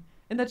peony,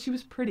 and that she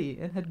was pretty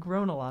and had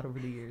grown a lot over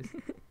the years.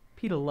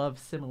 Peeta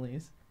loves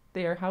similes.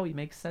 They are how he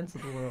makes sense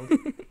of the world.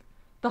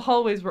 The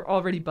hallways were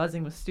already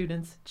buzzing with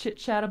students,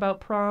 chit-chat about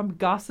prom,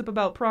 gossip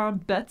about prom,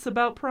 bets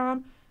about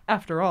prom.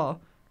 After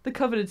all, the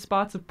coveted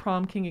spots of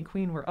prom king and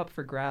queen were up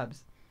for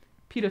grabs.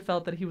 Peeta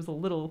felt that he was a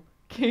little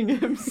king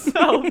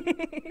himself.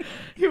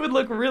 He would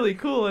look really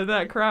cool in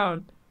that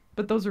crown.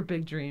 But those were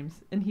big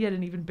dreams, and he had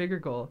an even bigger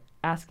goal,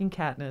 asking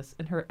Katniss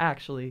and her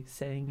actually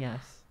saying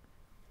yes.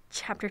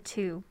 Chapter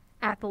 2.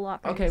 At the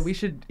lockers. Okay, we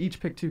should each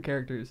pick 2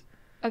 characters.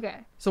 Okay.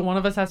 So one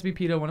of us has to be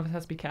Peeta, one of us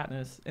has to be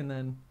Katniss, and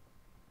then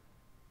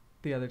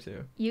the other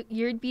 2.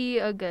 You'd be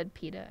a good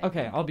Peeta.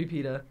 Okay, I'll be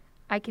Peeta.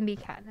 I can be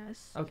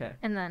Katniss. Okay.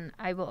 And then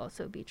I will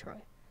also be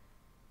Troy.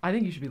 I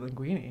think you should be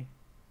Linguini.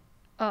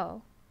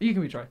 Oh. You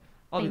can be Troy.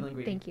 I'll be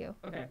Linguini. Thank you.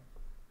 Okay.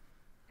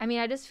 I mean,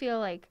 I just feel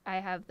like I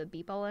have the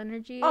beep-all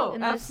energy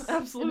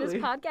absolutely. in this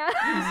podcast.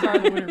 You're the star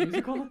of the Winter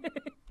Musical.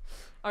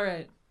 All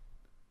right.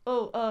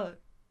 Oh,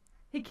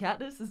 hey,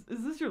 Katniss, is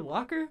this your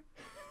locker?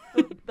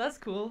 Oh, that's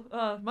cool.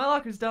 My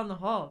locker's down the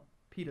hall,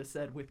 Peeta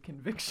said with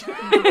conviction.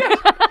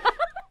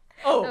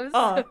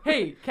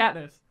 Hey,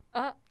 Katniss.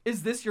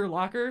 Is this your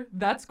locker?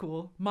 That's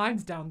cool.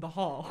 Mine's down the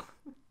hall.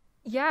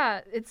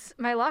 Yeah, it's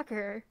my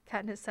locker,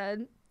 Katniss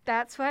said.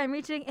 That's why I'm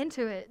reaching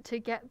into it, to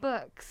get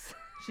books.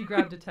 She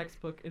grabbed a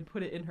textbook and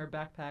put it in her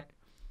backpack.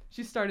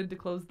 She started to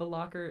close the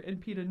locker,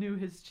 and Peeta knew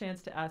his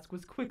chance to ask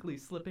was quickly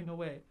slipping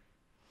away.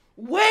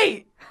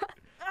 Wait!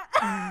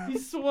 He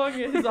swung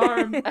at his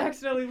arm,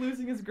 accidentally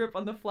losing his grip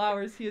on the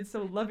flowers he had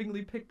so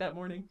lovingly picked that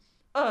morning.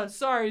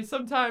 Sorry,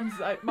 sometimes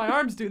my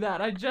arms do that.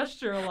 I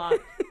gesture a lot.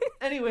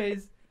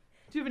 Anyways,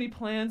 do you have any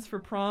plans for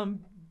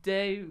prom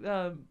day,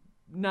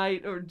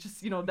 night, or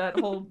just, that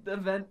whole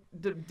event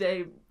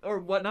day or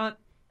whatnot?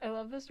 I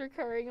love this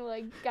recurring,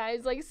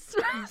 guys,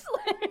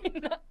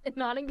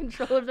 not in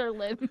control of their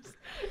limbs.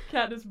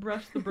 Katniss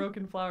brushed the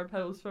broken flower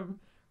petals from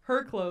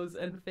her clothes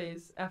and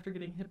face after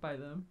getting hit by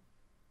them.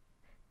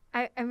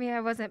 I mean,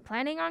 I wasn't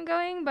planning on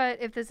going,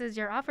 but if this is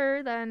your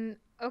offer, then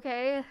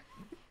okay.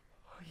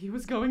 He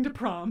was going to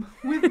prom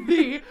with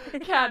the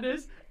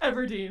Katniss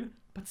Everdeen.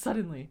 But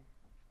suddenly,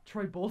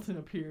 Troy Bolton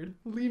appeared,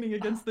 leaning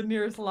against the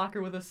nearest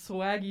locker with a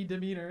swaggy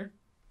demeanor.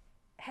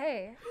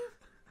 Hey.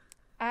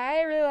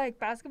 I really like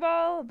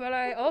basketball, but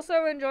I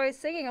also enjoy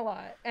singing a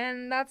lot,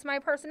 and that's my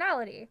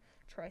personality,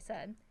 Troy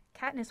said.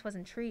 Katniss was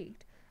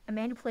intrigued. A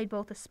man who played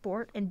both a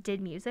sport and did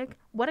music?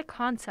 What a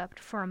concept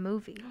for a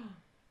movie.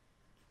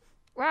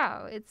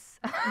 Wow, it's...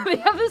 they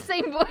have the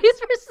same voice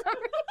for some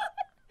reason.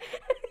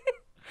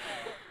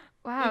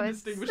 Wow,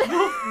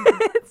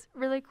 it's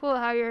really cool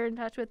how you're in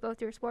touch with both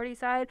your sporty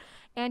side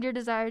and your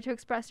desire to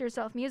express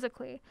yourself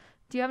musically.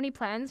 Do you have any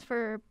plans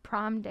for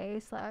prom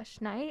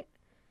day/night?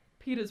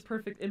 Peeta's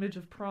perfect image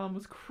of prom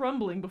was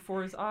crumbling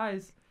before his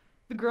eyes.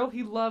 The girl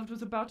he loved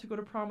was about to go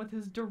to prom with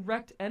his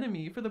direct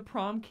enemy for the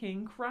prom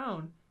king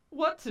crown.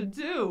 What to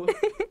do?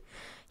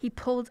 He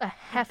pulled a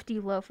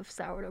hefty loaf of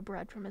sourdough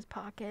bread from his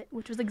pocket,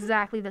 which was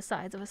exactly the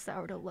size of a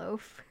sourdough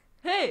loaf.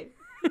 Hey,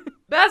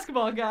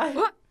 basketball guy.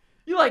 What?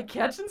 You like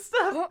catching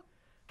stuff?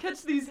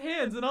 Catch these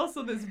hands and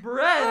also this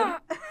bread.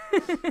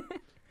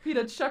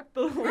 Peter chucked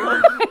the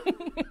loaf.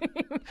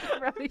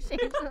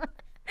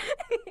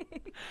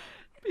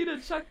 Peter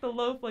chucked the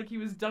loaf like he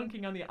was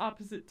dunking on the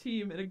opposite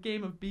team in a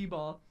game of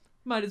b-ball.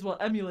 Might as well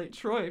emulate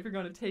Troy if you're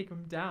going to take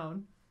him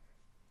down.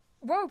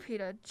 Whoa,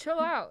 Peter, chill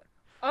out.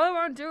 All I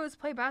want to do is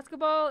play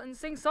basketball and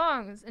sing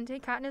songs and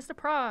take Katniss to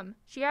prom.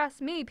 She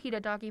asked me, Peter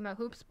Doggy my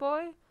hoops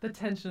boy. The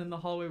tension in the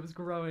hallway was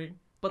growing,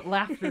 but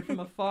laughter from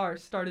afar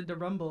started to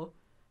rumble.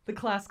 The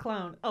class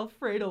clown,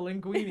 Alfredo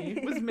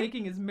Linguini, was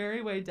making his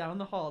merry way down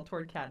the hall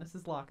toward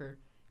Katniss's locker.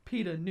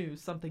 Peter knew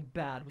something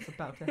bad was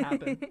about to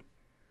happen.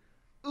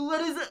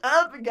 What is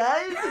up,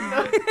 guys?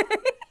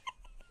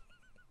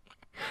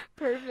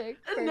 Perfect.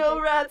 No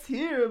rats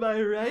here, am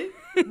I right?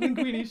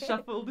 Linguini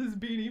shuffled his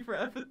beanie for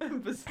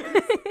emphasis.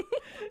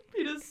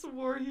 Peter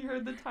swore he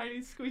heard the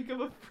tiny squeak of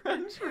a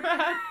French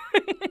rat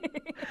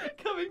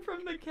coming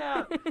from the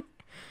cap.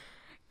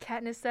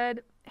 Katniss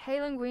said, "Hey,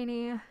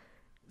 Linguini."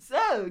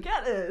 So,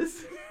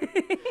 Katniss!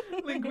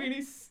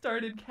 Linguini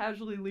started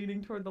casually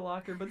leaning toward the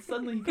locker, but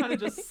suddenly he kind of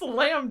just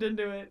slammed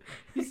into it.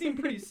 He seemed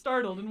pretty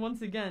startled, and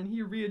once again,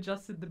 he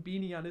readjusted the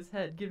beanie on his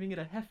head, giving it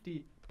a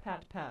hefty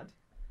pat-pat.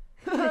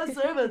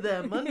 Sorry about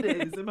that,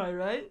 Mondays, am I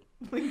right?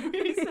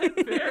 Linguini said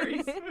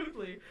very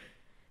smoothly.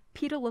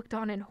 Peter looked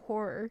on in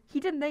horror. He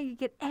didn't think it could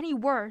get any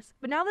worse,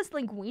 but now this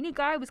Linguini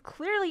guy was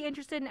clearly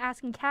interested in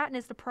asking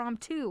Katniss to prom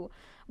too.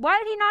 Why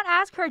did he not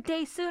ask her a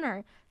day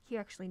sooner? He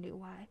actually knew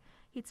why.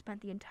 He'd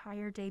spent the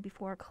entire day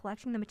before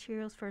collecting the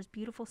materials for his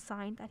beautiful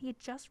sign that he had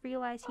just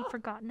realized he'd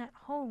forgotten at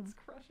home. It's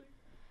crushing.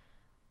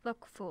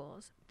 Look,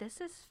 fools,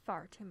 this is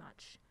far too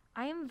much.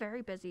 I am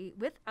very busy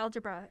with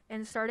algebra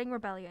and starting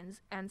rebellions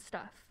and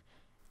stuff.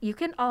 You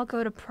can all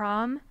go to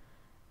prom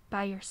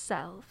by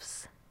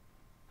yourselves.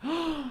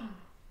 Dun,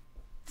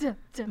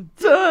 dun,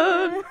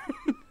 dun.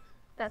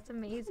 That's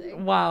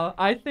amazing. Wow,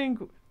 I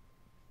don't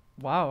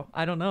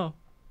know.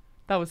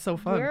 That was so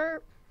fun.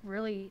 You're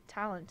really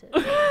talented.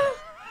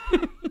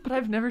 But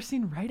I've never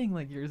seen writing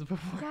like yours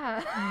before.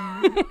 Yeah.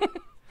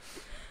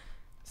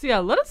 So yeah,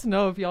 let us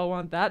know if y'all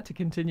want that to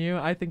continue.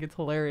 I think it's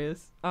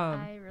hilarious.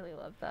 I really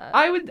love that.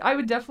 I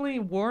would definitely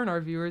warn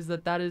our viewers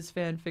that is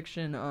fan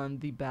fiction on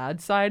the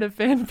bad side of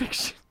fan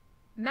fiction.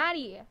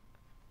 Maddie,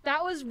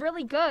 that was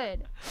really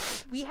good.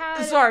 We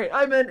had. Sorry,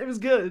 I meant it was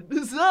good.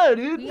 Sorry,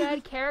 dude. We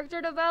had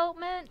character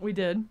development. We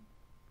did.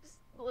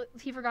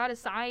 He forgot his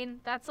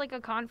sign. That's like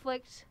a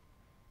conflict.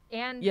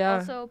 And Yeah.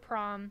 also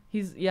prom.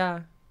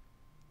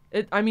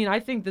 I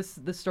think this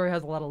story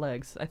has a lot of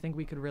legs. I think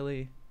we could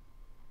really.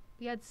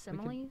 We had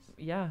similes.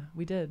 Yeah,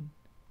 we did.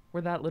 We're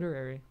that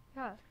literary.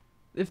 Yeah.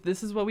 If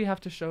this is what we have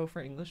to show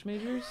for English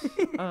majors,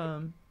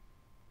 I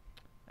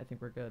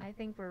think we're good. I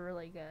think we're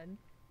really good.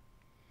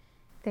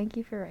 Thank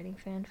you for writing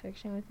fan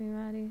fiction with me,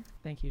 Maddie.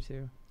 Thank you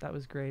too. That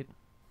was great.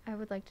 I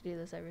would like to do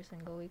this every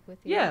single week with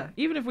you. Yeah,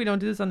 even if we don't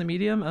do this on the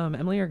medium,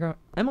 Emily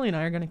and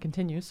I are going to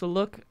continue. So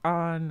look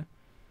on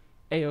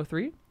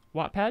AO3,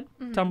 Wattpad,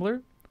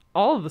 Tumblr,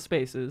 all of the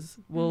spaces.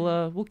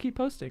 We'll keep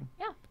posting.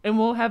 Yeah. And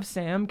we'll have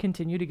Sam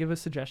continue to give us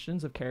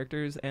suggestions of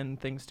characters and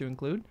things to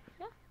include.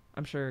 Yeah.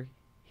 I'm sure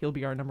he'll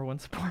be our number one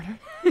supporter.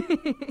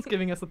 He's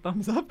giving us a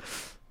thumbs up.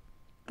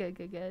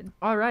 Good.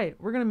 All right,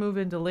 we're going to move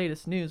into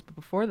latest news. But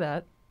before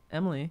that,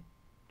 Emily,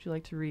 would you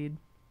like to read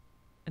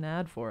an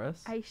ad for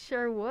us? I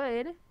sure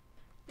would.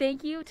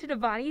 Thank you to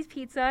Devani's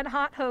Pizza and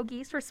Hot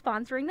Hoagies for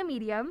sponsoring the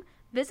medium.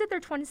 Visit their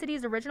Twin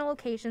Cities original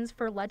locations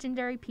for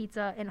legendary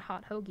pizza and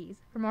hot hoagies.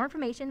 For more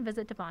information,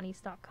 visit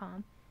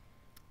Devani's.com.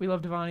 We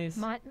love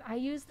Devani's. I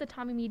used the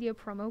Tommy Media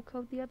promo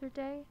code the other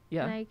day,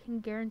 Yeah. and I can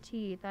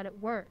guarantee that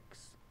it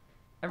works.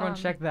 Everyone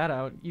check that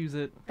out. Use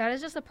it. That is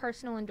just a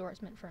personal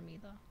endorsement from me,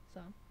 though.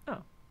 So.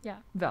 Oh. Yeah.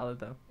 Valid,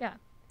 though. Yeah.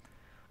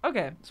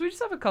 Okay, so we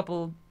just have a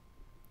couple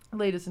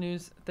latest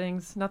news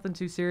things. Nothing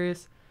too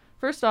serious.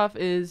 First off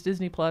is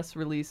Disney Plus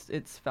released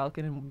its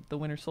Falcon and the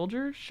Winter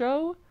Soldier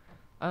show.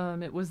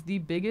 It was the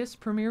biggest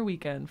premiere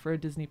weekend for a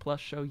Disney Plus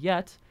show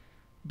yet,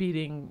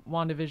 beating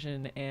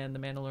WandaVision and The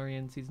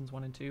Mandalorian seasons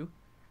 1 and 2,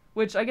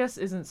 which I guess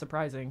isn't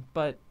surprising,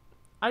 but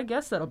I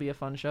guess that'll be a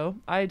fun show.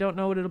 I don't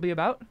know what it'll be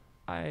about.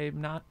 I'm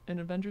not an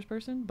Avengers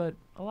person, but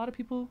a lot of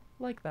people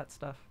like that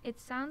stuff. It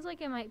sounds like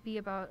it might be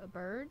about a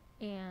bird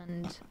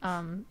and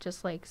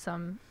just like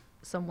some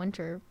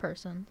winter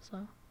person. So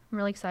I'm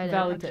really excited.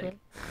 Valid actually. take.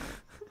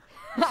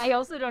 I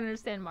also don't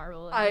understand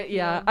Marvel.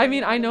 I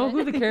mean, I know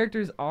who the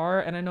characters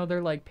are, and I know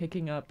they're like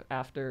picking up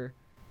after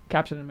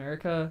Captain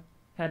America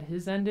had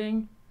his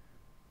ending.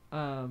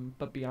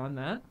 But beyond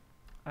that,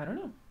 I don't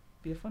know.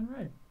 Be a fun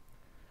ride.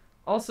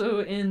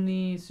 Also in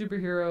the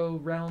superhero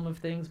realm of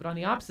things, but on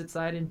the opposite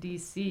side in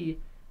DC,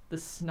 the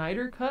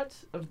Snyder Cut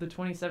of the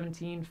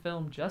 2017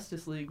 film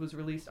Justice League was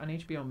released on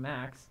HBO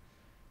Max.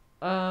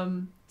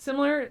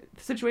 Similar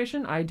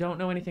situation. I don't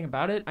know anything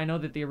about it. I know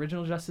that the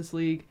original Justice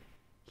League,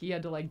 he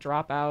had to like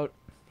drop out.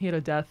 He had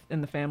a death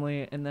in the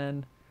family, and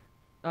then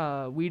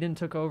Whedon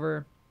took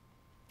over,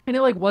 and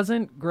it like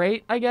wasn't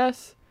great, I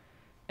guess.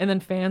 And then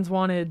fans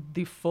wanted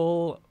the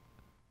full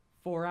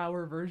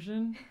 4-hour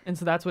version, and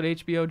so that's what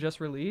HBO just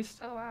released.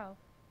 Oh wow,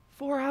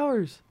 4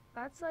 hours.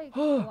 that's like a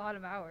lot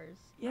of hours.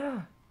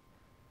 Yeah.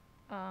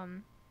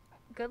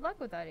 Good luck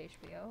with that,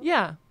 HBO.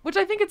 Yeah, which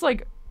I think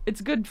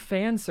it's good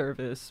fan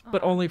service,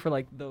 but only for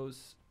like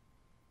those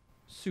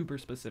super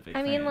specific.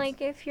 I mean, fans.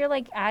 like if you're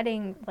like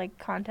adding like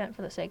content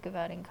for the sake of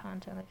adding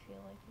content, I feel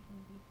like it can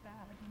be bad.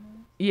 You know?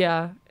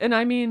 Yeah, and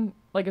I mean,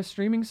 like a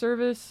streaming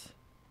service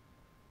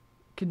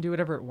can do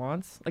whatever it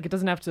wants. Like it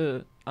doesn't have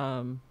to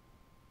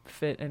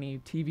fit any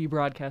TV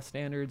broadcast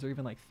standards or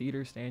even like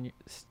theater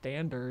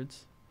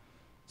standards.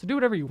 So do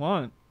whatever you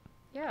want.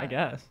 Yeah. I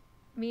guess.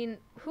 I mean,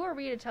 who are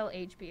we to tell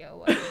HBO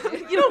what to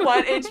do? You know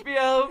what,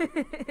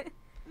 HBO?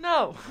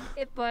 No.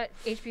 But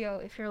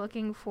HBO, if you're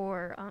looking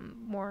for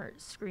more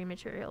screen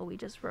material, we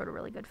just wrote a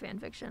really good fan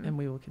fiction. And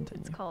we will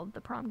continue. It's called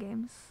The Prom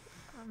Games.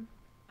 And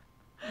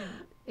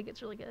it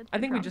gets really good. I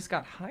think we just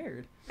got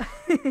hired.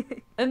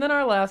 And then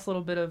our last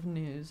little bit of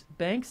news,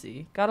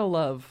 Banksy. Gotta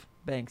love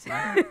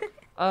Banksy.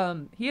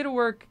 He had a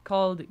work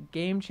called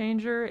Game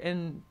Changer,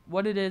 and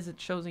what it is,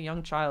 it shows a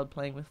young child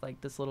playing with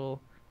like this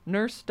little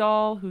nurse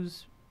doll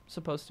who's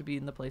supposed to be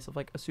in the place of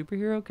like a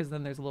superhero, because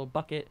then there's a little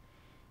bucket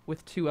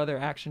with 2 other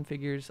action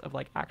figures of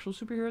like actual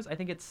superheroes. I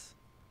think it's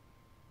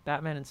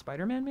Batman and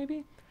Spider-Man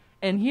maybe.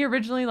 And he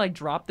originally like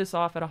dropped this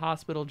off at a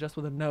hospital just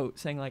with a note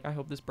saying like, I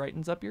hope this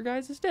brightens up your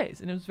guys' days.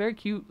 And it was very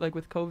cute, like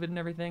with COVID and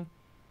everything.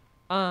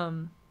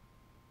 But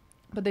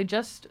they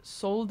just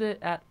sold it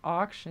at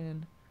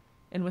auction,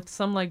 and with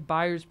some like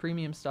buyer's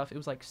premium stuff, it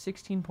was like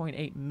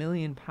 16.8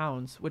 million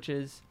pounds, which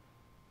is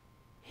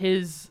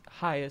his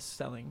highest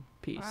selling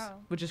piece,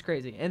 which is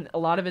crazy. And a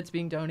lot of it's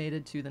being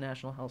donated to the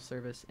National Health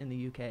Service in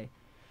the UK.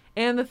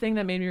 And the thing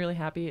that made me really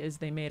happy is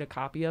they made a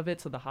copy of it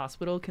so the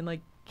hospital can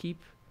like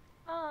keep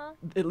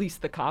at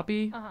least the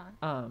copy.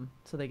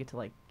 So they get to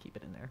like keep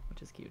it in there,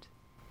 which is cute.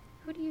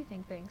 Who do you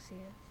think Banksy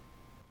is?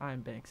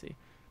 I'm Banksy.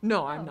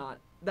 No, I'm not.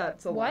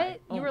 That's a lie.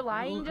 What? You were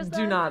lying just Do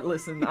then? not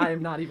listen. I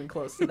am not even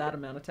close to that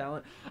amount of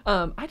talent.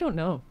 I don't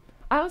know.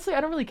 Honestly,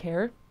 I don't really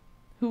care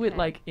who it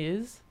like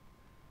is.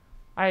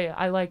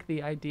 I like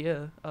the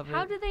idea of it.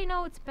 How do they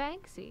know it's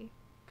Banksy?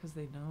 Because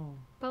they know.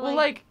 But well,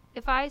 like,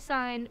 if I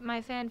signed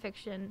my fan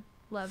fiction,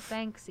 Love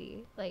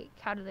Banksy, like,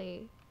 how do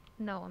they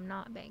know I'm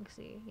not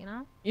Banksy, you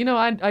know? You know,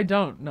 I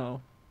don't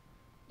know.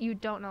 You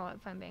don't know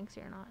if I'm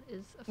Banksy or not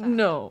is a fact.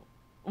 No.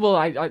 Well,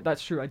 I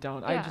that's true, I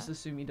don't. I Yeah. just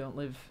assume you don't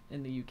live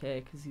in the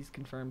UK because he's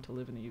confirmed to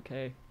live in the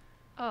UK.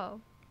 Oh.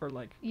 Or,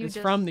 like, You is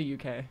just- from the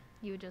UK.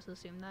 You would just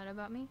assume that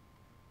about me?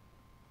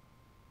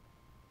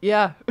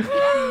 Yeah.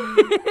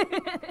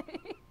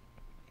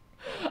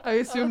 I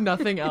assume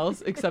nothing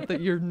else except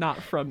that you're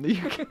not from the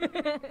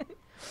UK.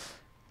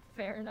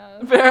 Fair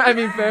enough.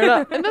 Fair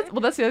enough. And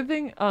that's the other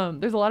thing.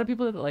 There's a lot of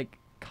people that like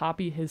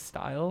copy his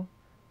style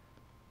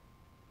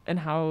and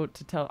how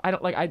to tell. I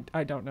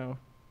don't know.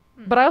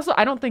 But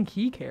I don't think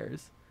he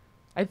cares.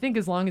 I think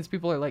as long as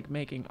people are like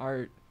making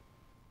art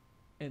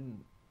in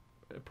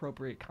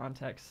appropriate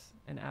contexts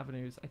and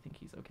avenues, I think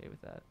he's okay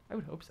with that. I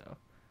would hope so.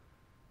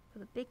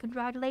 Well, big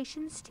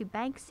congratulations to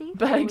Banksy.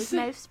 Banksy. His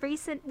most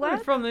recent We're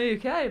work. from the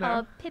UK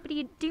now.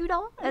 Pippity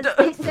doodle, as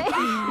they say,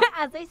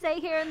 as they say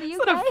here in the Is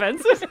UK. that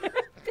offensive?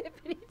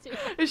 Pippity doodle.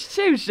 It's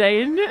too,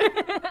 Shane.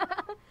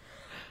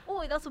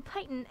 Oh, that's a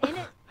patent in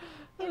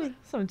it.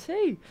 Some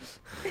tea.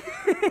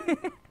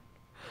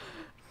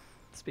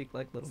 Speak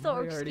like little So,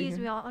 Moriarty excuse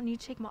here. me, I need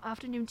to take my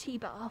afternoon tea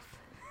bath.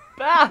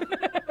 Bah!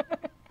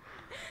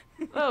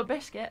 Oh,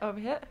 biscuit over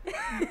here.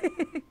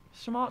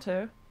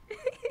 Tomato.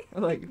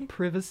 Like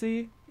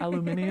privacy,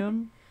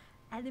 aluminium.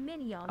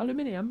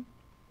 Aluminium.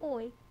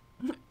 Oi.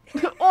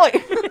 Oi!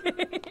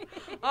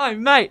 Oh,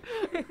 mate.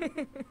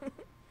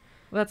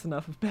 That's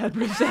enough of bad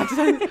British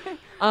accent.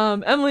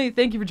 Emily,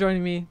 thank you for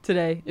joining me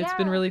today. It's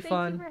been really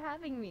fun. Thank you for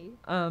having me.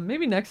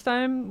 Maybe next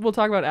time we'll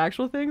talk about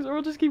actual things, or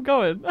we'll just keep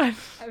going. I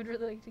would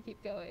really like to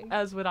keep going.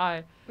 As would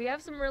I. We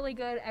have some really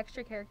good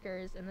extra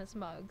characters in this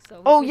mug,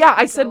 so. Oh we yeah, should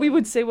I keep said we going.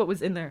 would say what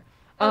was in there.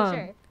 Oh,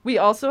 sure. We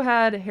also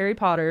had Harry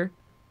Potter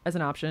as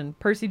an option,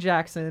 Percy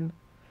Jackson,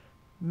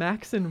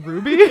 Max and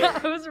Ruby,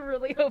 I was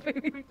really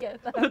hoping we would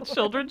get that. the one.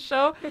 children's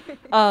show,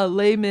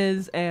 Les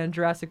Mis, and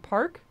Jurassic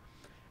Park.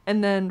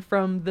 And then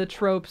from the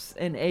tropes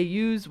and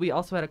AUs, we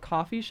also had a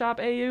coffee shop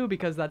AU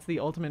because that's the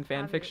ultimate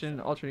fan fiction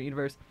alternate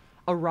universe.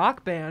 A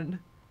rock band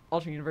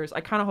alternate universe.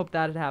 I kind of hope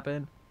that had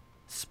happened.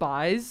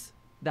 Spies.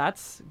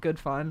 That's good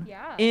fun.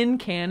 Yeah. In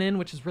canon,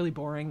 which is really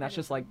boring. That's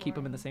That just is like keep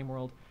them in the boring. same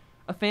world.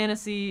 A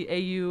fantasy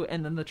AU,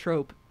 and then the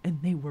trope.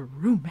 And they were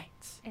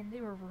roommates. And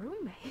they were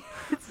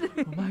roommates.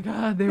 Oh my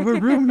god, they were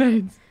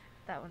roommates.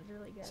 That one's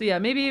really good. So yeah,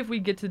 maybe if we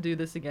get to do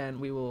this again,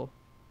 we will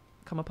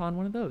come upon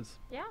one of those.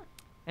 Yeah.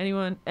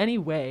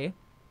 Anyway,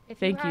 If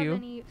Thank you you. have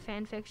any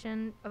fan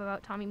fiction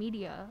about Tommy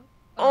Media,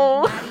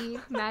 Oh.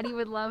 Maddie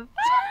would love.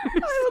 I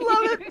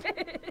would love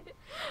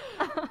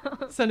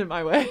it. Send it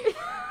my way.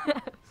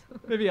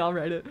 Maybe I'll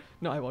write it.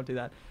 No, I won't do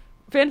that.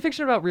 Fan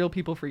fiction about real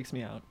people freaks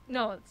me out.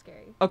 No, it's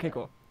scary. Okay,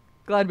 cool.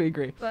 Glad we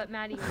agree. But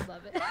Maddie would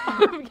love it.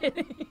 I'm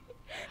kidding.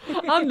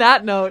 On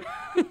that note,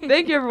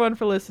 thank you everyone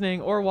for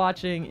listening or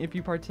watching. If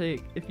you partook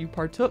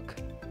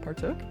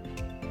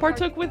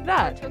with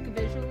that.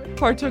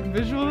 Partook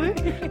visually.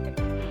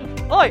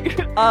 Oi.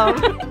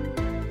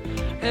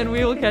 And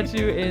we will catch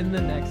you in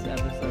the next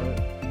episode.